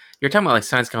don't. You're talking about like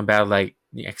Science Gone Bad, like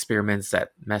the experiments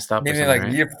that messed up. meaning or like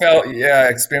something, you fell,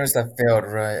 experiments that failed,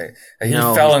 right? Like he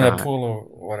No, fell he's in the not. pool or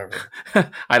whatever. right?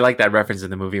 I like that reference in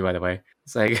the movie, by the way.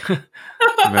 It's like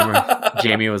remember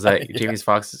Jamie was like Jamie's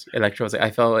Fox Electro was like,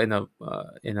 I fell in a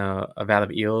vat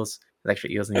of eels,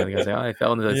 electric eels, and the other guy's like, oh, I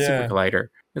fell into the Yeah. super collider.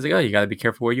 He's like, oh, you got to be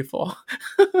careful where you fall.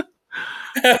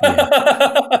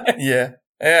 Yeah.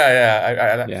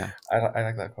 Yeah. Yeah. I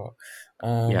like that quote.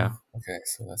 Yeah. Okay,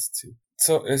 so that's two.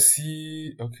 So is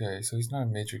he okay? So he's not a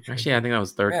major character. Actually, I think that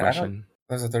was third Man, I question.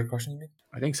 That's the third question you mean?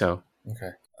 I think so.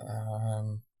 Okay.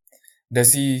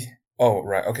 Does he? Oh,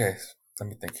 right. Okay. Let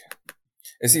me think.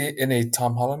 Is he in a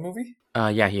Tom Holland movie?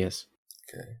 Yeah, he is.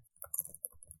 Okay.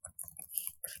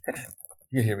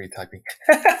 You hear me typing.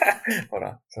 Hold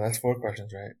on. So that's 4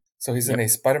 questions, right? So he's in Yep. a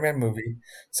Spider-Man movie.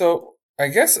 So I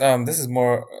guess this is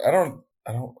more.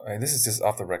 This is just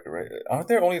off the record, right? Aren't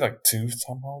there only like 2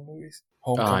 Tom Holland movies?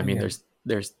 Homecoming. I mean, and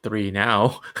there's 3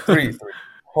 now. three.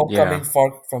 Homecoming, Yeah.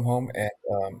 Far From Home, and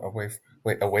Away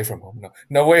From Home.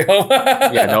 No Way Home.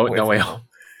 Yeah, no Away way From home.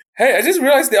 Hey, I just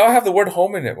realized they all have the word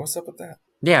home in it. What's up with that?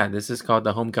 Yeah, this is called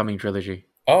the Homecoming trilogy.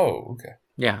 Oh, okay.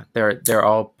 Yeah, they're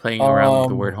all playing around with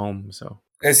the word home. So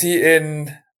Is he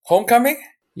in Homecoming?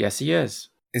 yes, he is.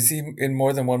 Is he in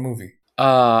more than one movie?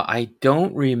 I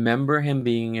don't remember him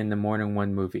being in the more than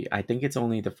one movie. I think it's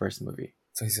only the first movie.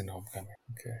 So he's in Homecoming.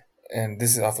 Okay. And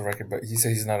this is off the record, but he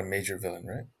said he's not a major villain,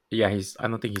 right? Yeah, I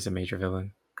don't think he's a major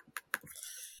villain.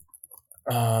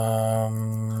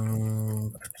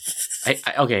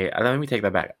 Okay, let me take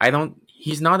that back.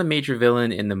 He's not a major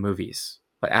villain in the movies,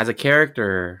 but as a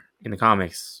character in the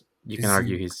comics, you can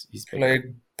argue he's bigger.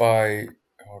 Played by.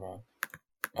 Hold on.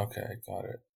 Okay, got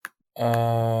it.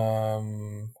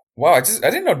 Wow, I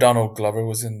didn't know Donald Glover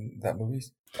was in that movie.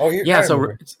 Oh, yeah.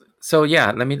 So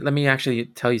yeah, let me actually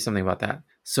tell you something about that.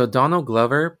 So Donald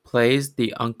Glover plays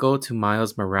the uncle to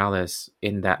Miles Morales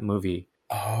in that movie.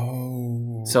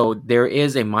 Oh. So there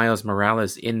is a Miles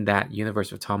Morales in that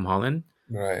universe with Tom Holland,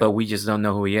 right? But we just don't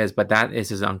know who he is. But that is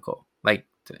his uncle. Like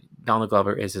Donald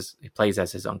Glover he plays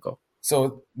as his uncle.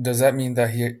 So does that mean that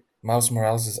Miles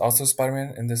Morales is also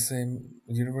Spider-Man in the same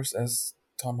universe as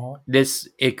Tom Holland?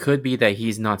 It could be that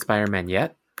he's not Spider-Man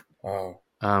yet. Oh.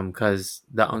 Because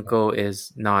the uncle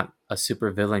is not a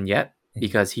super villain yet,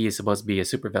 because he is supposed to be a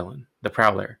super villain, the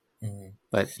Prowler.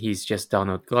 But he's just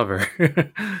Donald Glover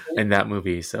in that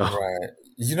movie. So right,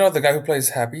 you know the guy who plays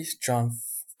Happy, Jon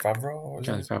Favreau.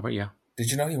 Jon Favreau, yeah. Did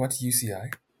you know he went to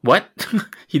UCI? What?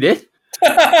 He did?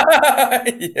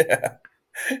 Yeah.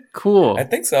 Cool. I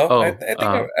think so. Oh, I think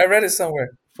I read it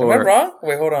somewhere. Am I wrong?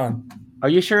 Wait, hold on. Are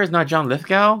you sure it's not John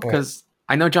Lithgow? Because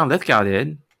I know John Lithgow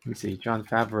did. Let me see. Jon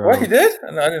Favreau. What, he did?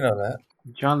 No, I didn't know that.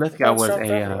 John Lithgow was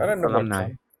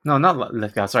alumni. No, not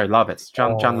Lithgow. Sorry, Lovitz.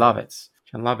 John Lovitz.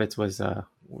 John Lovitz was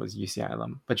UCI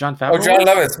alum. But Jon Favreau. Oh, John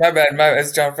Lovitz. My bad.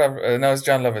 It's Jon Favreau. No, it's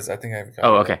John Lovitz. I think I forgot.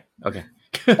 Oh, okay.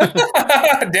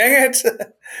 Dang it.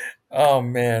 Oh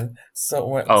man.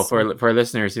 For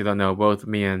listeners who don't know, both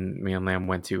me and Lam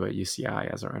went to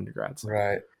UCI as our undergrads.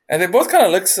 Right. And they both kind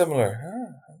of look similar.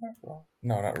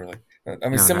 No, not really. I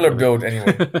mean, similar build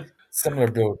anyway.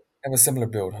 Similar build. Have a similar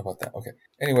build. How about that? Okay.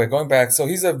 Anyway, going back. So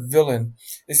he's a villain.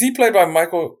 Is he played by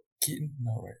Michael Keaton?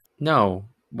 No, right? No.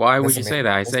 Why would you say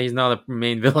that? I say he's not a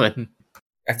main villain.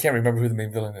 I can't remember who the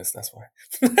main villain is. That's why.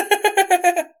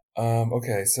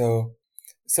 Okay. So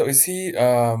is he?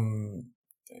 How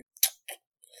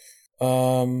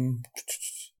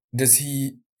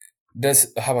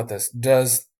about this?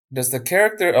 Does the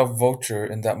character of Vulture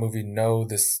in that movie know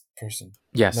this person?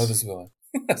 Yes. Know this villain?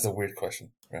 That's a weird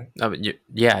question, right?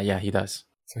 Yeah, he does.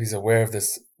 So he's aware of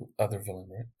this other villain,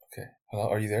 right? Okay. Hello,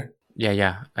 are you there?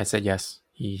 Yeah. I said yes.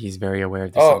 He's very aware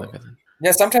of this other villain.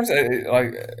 Yeah, sometimes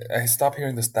I stop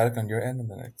hearing the static on your end, and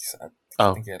then I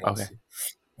think I lost you.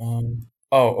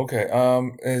 Okay.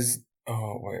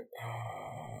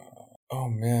 Oh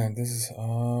man, this is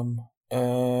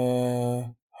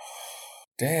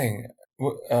dang.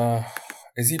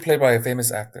 Is he played by a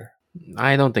famous actor?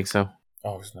 I don't think so.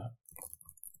 Oh, he's not.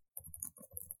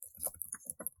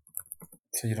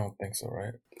 So you don't think so,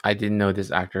 right? I didn't know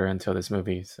this actor until this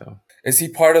movie. So is he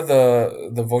part of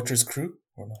the Vulture's crew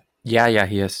or not? Yeah,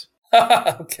 he is.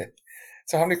 Okay.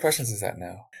 So how many questions is that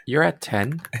now? You're at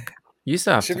 10. You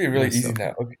still have should be really easy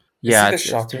now. Okay. Yeah, is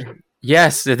he the Shocker?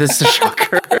 Yes, it is the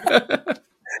Shocker.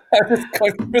 I was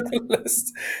going through the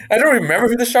list. I don't remember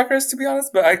who the Shocker is, to be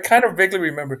honest, but I kind of vaguely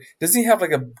remember. Doesn't he have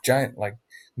like a giant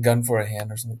gun for a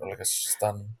hand or something, or like a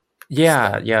stun?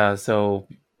 Yeah. So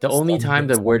the only time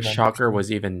the word Shocker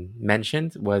was even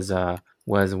mentioned was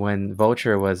when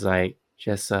Vulture was like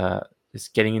just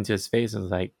getting into his face and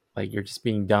was like you're just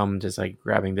being dumb, just like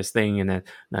grabbing this thing, and then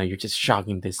now you're just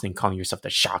shocking this thing, calling yourself the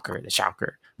Shocker,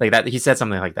 like that. He said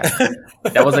something like that.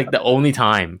 That was like the only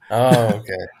time. Oh,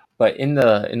 okay. But in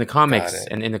the comics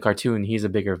and in the cartoon, he's a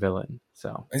bigger villain.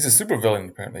 So he's a super villain,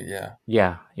 apparently. Yeah.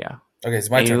 Yeah. Okay, it's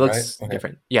my turn. He looks right?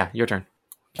 different. Yeah, your turn.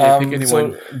 So do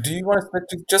you want to stick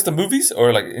to just the movies,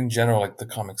 or like in general, like the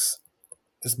comics?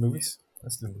 Just movies.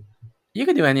 Let's do movies. You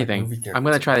could do anything. Like I'm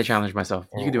gonna try to challenge myself.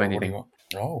 You could do anything.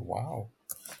 Oh wow.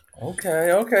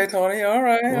 Okay, Tony. All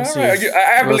right. We'll see.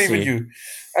 I believe in you.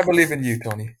 I believe in you,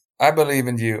 Tony. I believe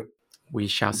in you. We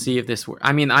shall see if this works.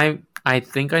 I mean, I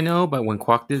think I know, but when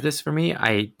Kwok did this for me,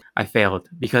 I failed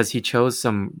because he chose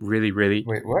some really Wait,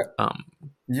 what? um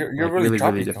You're like really really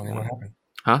choppy, Tony. difficult What one. happened?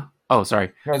 Huh? Oh,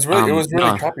 sorry. No, it was really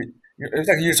No, choppy. It was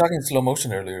like you were talking in slow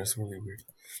motion earlier. It's really weird.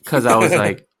 because I was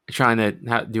like trying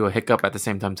to do a hiccup at the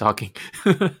same time talking.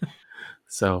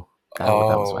 So that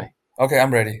was why. Oh, okay.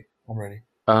 I'm ready. I'm ready.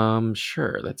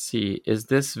 Sure. Let's see. Is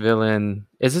this villain?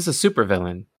 Is this a super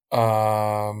villain?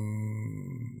 Let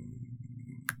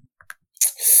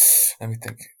me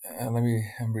think. I'm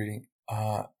reading.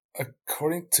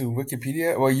 According to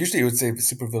Wikipedia, well, usually it would say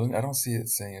supervillain. I don't see it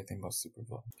saying anything about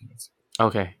supervillain.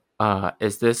 Okay.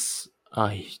 Is this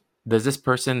does this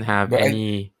person have But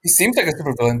any? he seems like a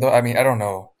supervillain, though. I mean, I don't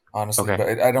know honestly, Okay.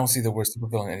 but I don't see the word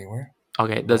supervillain anywhere.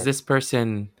 Okay. Does this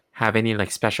person have any like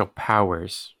special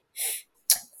powers?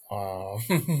 Let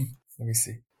me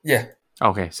see. Yeah.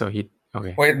 Okay. So he.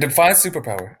 Okay. Wait, define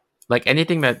superpower. Like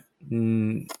anything that.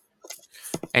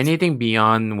 Anything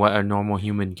beyond what a normal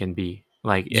human can be.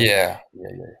 Like Yeah,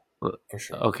 for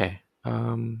sure. Okay.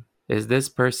 Is this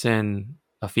person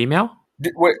a female?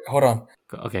 Wait, hold on.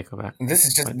 Okay, go back. This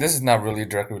is not really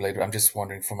directly related. I'm just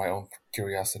wondering for my own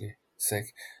curiosity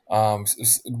sake.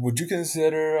 Would you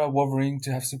consider Wolverine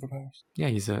to have superpowers? Yeah,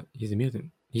 he's a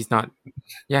mutant. He's not.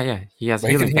 Yeah. He has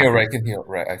But he healing. can heal, right? He can heal,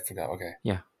 right? I forgot. Okay.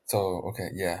 Yeah. So okay,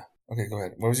 yeah. Okay, go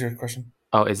ahead. What was your question?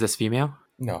 Oh, is this female?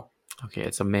 No. Okay,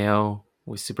 it's a male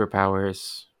with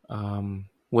superpowers.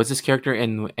 Was this character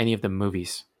in any of the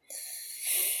movies?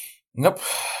 Nope.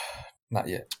 Not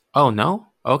yet. Oh no.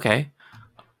 Okay.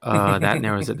 That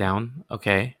narrows it down.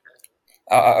 Okay.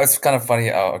 It's kind of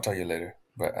funny. I'll tell you later.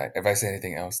 But if I say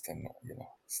anything else, then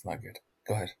it's not good.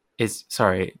 Go ahead.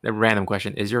 Sorry, a random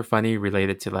question. Is your funny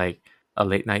related to like a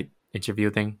late night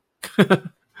interview thing? No.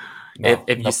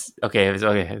 If you okay,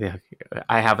 yeah,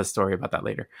 I have a story about that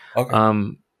later. Okay.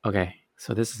 Okay.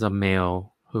 So this is a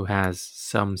male who has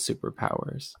some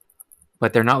superpowers,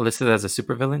 but they're not listed as a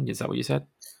supervillain. Is that what you said?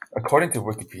 According to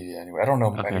Wikipedia, anyway. I don't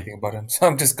know anything about him, so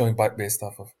I'm just going based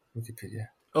off of Wikipedia.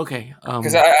 Okay.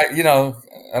 Because I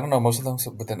don't know most of them,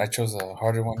 but then I chose a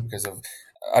harder one because of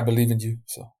I believe in you.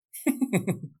 So.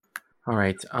 All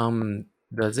right.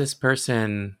 Was this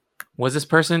person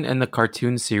in the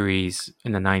cartoon series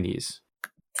in the 90s?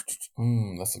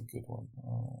 That's a good one.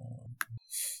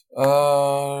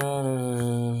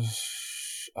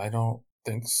 I don't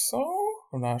think so.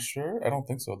 I'm not sure. I don't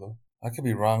think so though. I could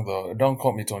be wrong though. Don't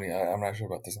quote me, Tony. I'm not sure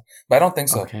about this one, but I don't think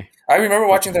so. Okay. I remember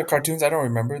watching their cartoons. I don't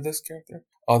remember this character,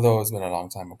 although it's been a long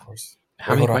time, of course.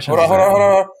 How many questions? Hold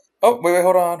on. Oh, wait.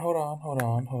 Hold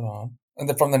on.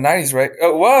 And from the 90s, right?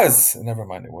 Oh, it was. Never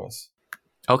mind. It was.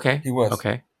 Okay. He was.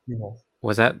 Okay. He was.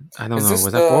 Was that? I don't know. Was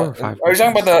that 4 or 5? Are you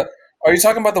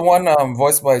talking about the one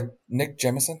voiced by Nick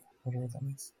Jemisin? Whatever that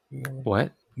means.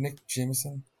 What? Nick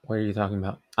Jemisin. What are you talking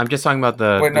about? I'm just talking about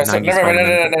the. Wait, no, the 90s never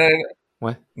mind. No.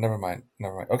 What? Never mind.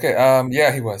 Okay.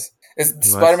 Yeah, he was.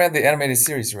 It's Spider-Man the animated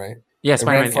series, right? Yeah,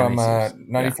 Spider-Man from series.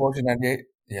 94 to 98.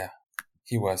 Yeah,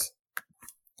 he was.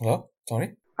 Hello,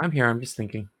 Tony. I'm here. I'm just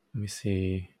thinking. Let me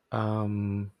see.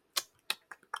 So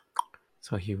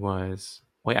he was.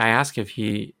 Wait, I asked if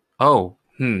he. Oh,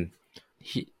 You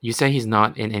say he's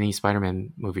not in any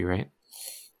Spider-Man movie, right?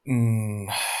 No.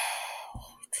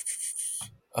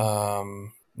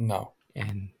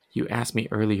 And you asked me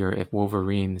earlier if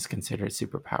Wolverine is considered a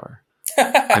superpower.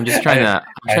 I'm just trying to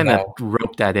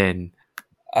rope that in.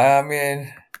 I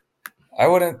mean, I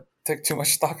wouldn't take too much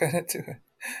stock in it too.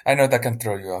 I know that can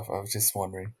throw you off. I was just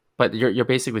wondering. But you're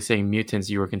basically saying mutants.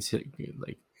 You were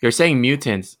like you're saying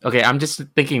mutants. Okay, I'm just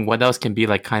thinking what else can be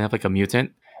like kind of like a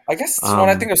mutant. I guess when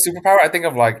I think of superpower, I think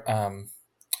of like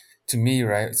to me,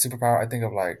 right? Superpower, I think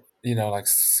of like like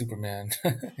Superman.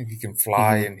 He can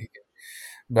fly and he can.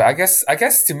 But I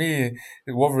guess to me,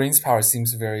 Wolverine's power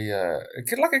seems very it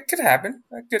could happen.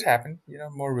 It could happen.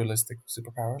 More realistic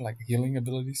superpower like healing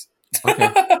abilities. Okay.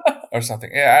 Or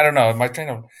something. Yeah, I don't know. My train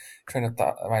of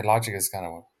thought, my logic is kind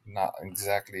of not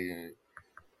exactly,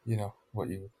 what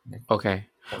you make. Okay.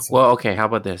 Well, okay. How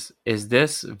about this? Is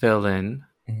this villain?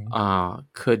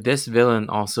 Could this villain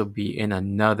also be in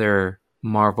another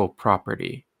Marvel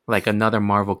property? Like another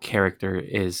Marvel character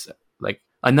is like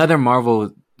another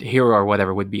Marvel hero or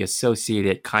whatever would be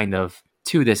associated kind of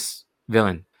to this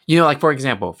villain. Like for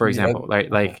example,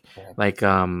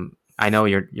 I know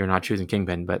you're not choosing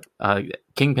Kingpin, but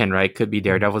Kingpin, right, could be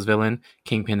Daredevil's villain.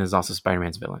 Kingpin is also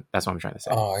Spider-Man's villain. That's what I'm trying to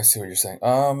say. Oh, I see what you're saying.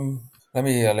 Let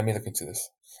me look into this.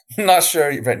 Not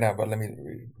sure right now, but let me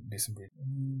do some reading.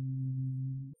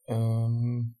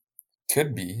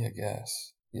 Could be, I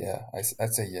guess. Yeah,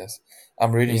 I'd say yes.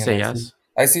 I'm reading. You say yes?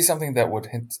 I see something that would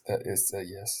hint that is a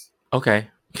yes. Okay.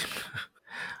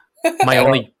 I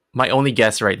don't- My only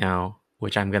guess right now,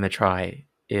 which I'm gonna try,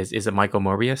 is it Michael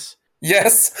Morbius?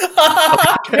 Yes.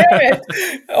 Damn it.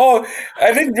 Oh,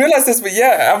 I didn't realize this, but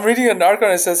yeah, I'm reading an article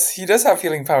and it says he does have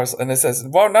healing powers, and it says,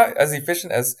 well, not as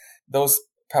efficient as those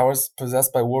powers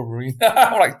possessed by Wolverine.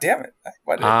 I'm like, damn it.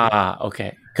 Why did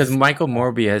Okay. Because Michael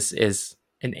Morbius is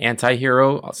an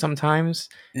anti-hero sometimes,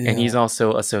 and he's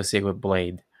also associated with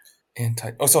Blade.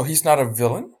 Oh, so he's not a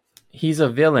villain? He's a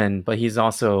villain, but he's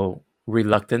also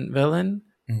reluctant villain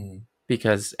Mm.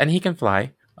 and he can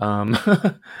fly. I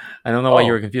don't know why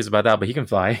you Oh. were confused about that, but he can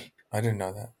fly. I didn't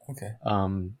know that. Okay.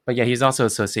 But yeah, he's also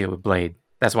associated with Blade.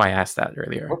 That's why I asked that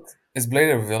earlier. What? Is Blade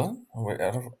a villain? Oh, wait,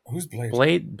 who's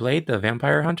Blade? Blade, the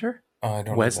vampire hunter? Oh, I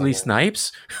don't Wesley know that.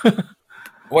 Snipes?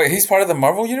 Wait, he's part of the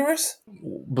Marvel universe?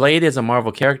 Blade is a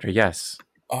Marvel character, yes.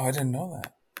 Oh, I didn't know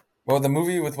that. Well, the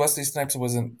movie with Wesley Snipes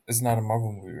is not a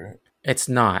Marvel movie, right? It's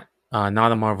not a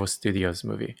Marvel Studios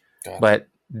movie, Got it. but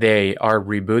they are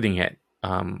rebooting it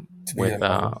To be with a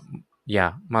Marvel.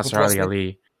 Master Wesley? Ali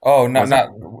Ali. Oh, was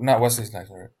not Wesley Snipes,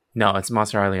 right? No, it's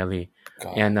Master Ali Ali.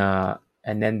 Got it.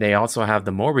 And then they also have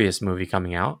the Morbius movie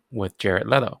coming out with Jared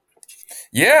Leto.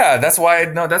 Yeah, that's why.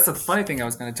 No, that's the funny thing I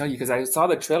was going to tell you, because I saw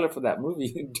the trailer for that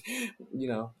movie,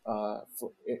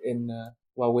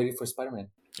 while waiting for Spider-Man.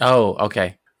 Oh,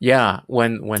 okay. Yeah,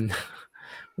 when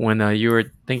you were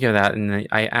thinking of that, and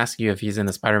I asked you if he's in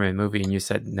the Spider-Man movie, and you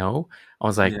said no, I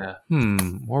was like, Yeah.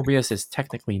 Morbius is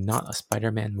technically not a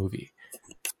Spider-Man movie.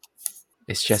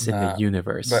 It's just in the not,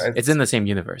 universe. but It's in the same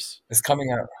universe. It's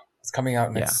coming out. It's coming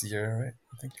out next year, right?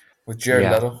 I think with Jared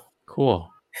Yeah. Leto.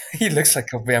 Cool. He looks like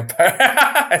a vampire.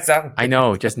 I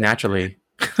know, just naturally.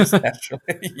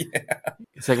 Naturally, yeah.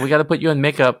 It's like, we got to put you in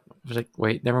makeup. I was like,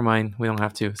 wait, never mind. We don't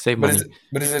have to. Save But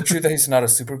money. is it true that he's not a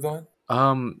supervillain?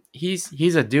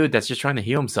 He's a dude that's just trying to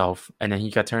heal himself, and then he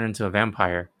got turned into a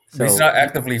vampire. But he's not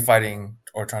actively fighting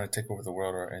or trying to take over the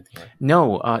world or anything, right?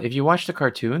 No, if you watch the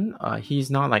cartoon, he's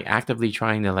not like actively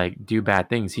trying to like do bad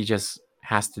things. He just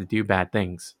has to do bad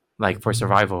things, like for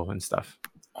survival and stuff.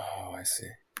 Oh, I see.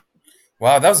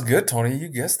 Wow, that was good, Tony. You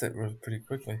guessed it pretty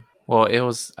quickly. Well,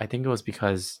 I think it was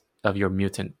because of your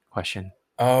mutant question.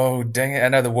 Oh, dang it. I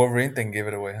know the Wolverine thing gave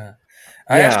it away, huh?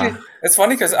 Yeah. It's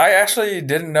funny because I actually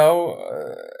didn't know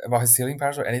about his healing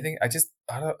powers or anything.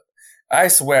 I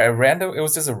swear, it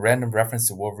was just a random reference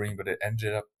to Wolverine, but it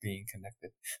ended up being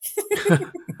connected.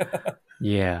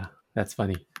 Yeah, that's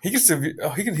funny. He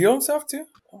can heal himself too?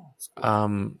 Oh, that's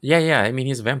cool. Yeah. I mean,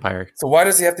 he's a vampire. So why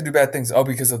does he have to do bad things? Oh,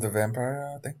 because of the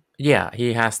vampire thing? Yeah,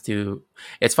 he has to.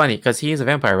 It's funny because he is a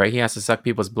vampire, right? He has to suck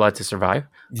people's blood to survive.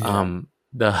 Yeah.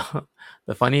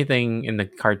 The funny thing in the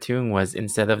cartoon was,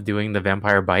 instead of doing the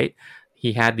vampire bite,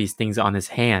 he had these things on his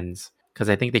hands because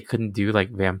I think they couldn't do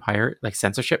like vampire like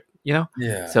censorship, you know.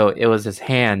 Yeah. So it was his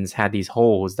hands had these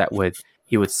holes that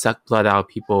he would suck blood out of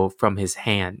people from his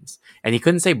hands, and he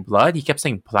couldn't say blood. He kept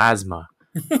saying plasma.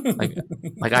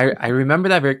 Like I remember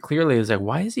that very clearly. It was like,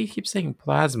 why does he keep saying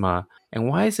plasma, and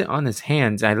why is it on his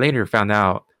hands? I later found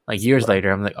out, like years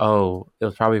later, I'm like, oh, it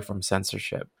was probably from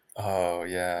censorship. Oh,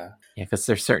 yeah. Yeah, because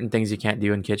there's certain things you can't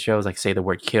do in kid shows, like say the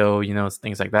word kill, you know,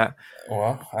 things like that.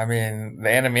 Well, I mean, the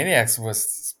Animaniacs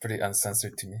was pretty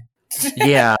uncensored to me.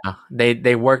 Yeah,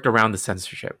 they worked around the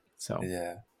censorship. So,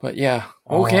 Yeah. but yeah,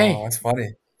 okay. Oh, that's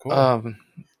funny. Cool.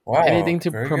 Wow. Anything to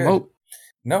very promote? good.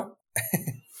 No.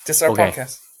 Just our Okay.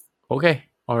 podcast. Okay,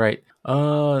 all right.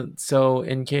 So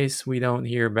in case we don't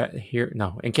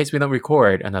in case we don't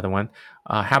record another one,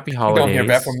 happy You holidays. don't hear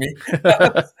back from me.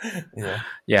 Yeah.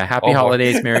 Yeah, happy Oh, boy.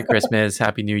 holidays, Merry Christmas,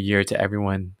 Happy New Year to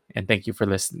everyone, and thank you for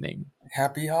listening.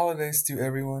 Happy holidays to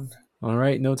everyone. All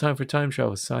right, no time for time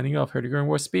show. Signing off. Herdiger and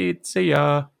War Speed. See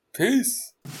ya.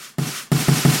 Peace.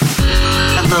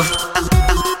 I loved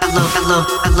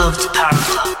Power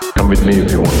Glove. Come with me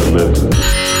if you want to live.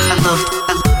 I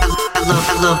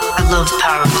loved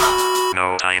Power Glove.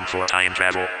 No time for time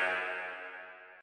travel.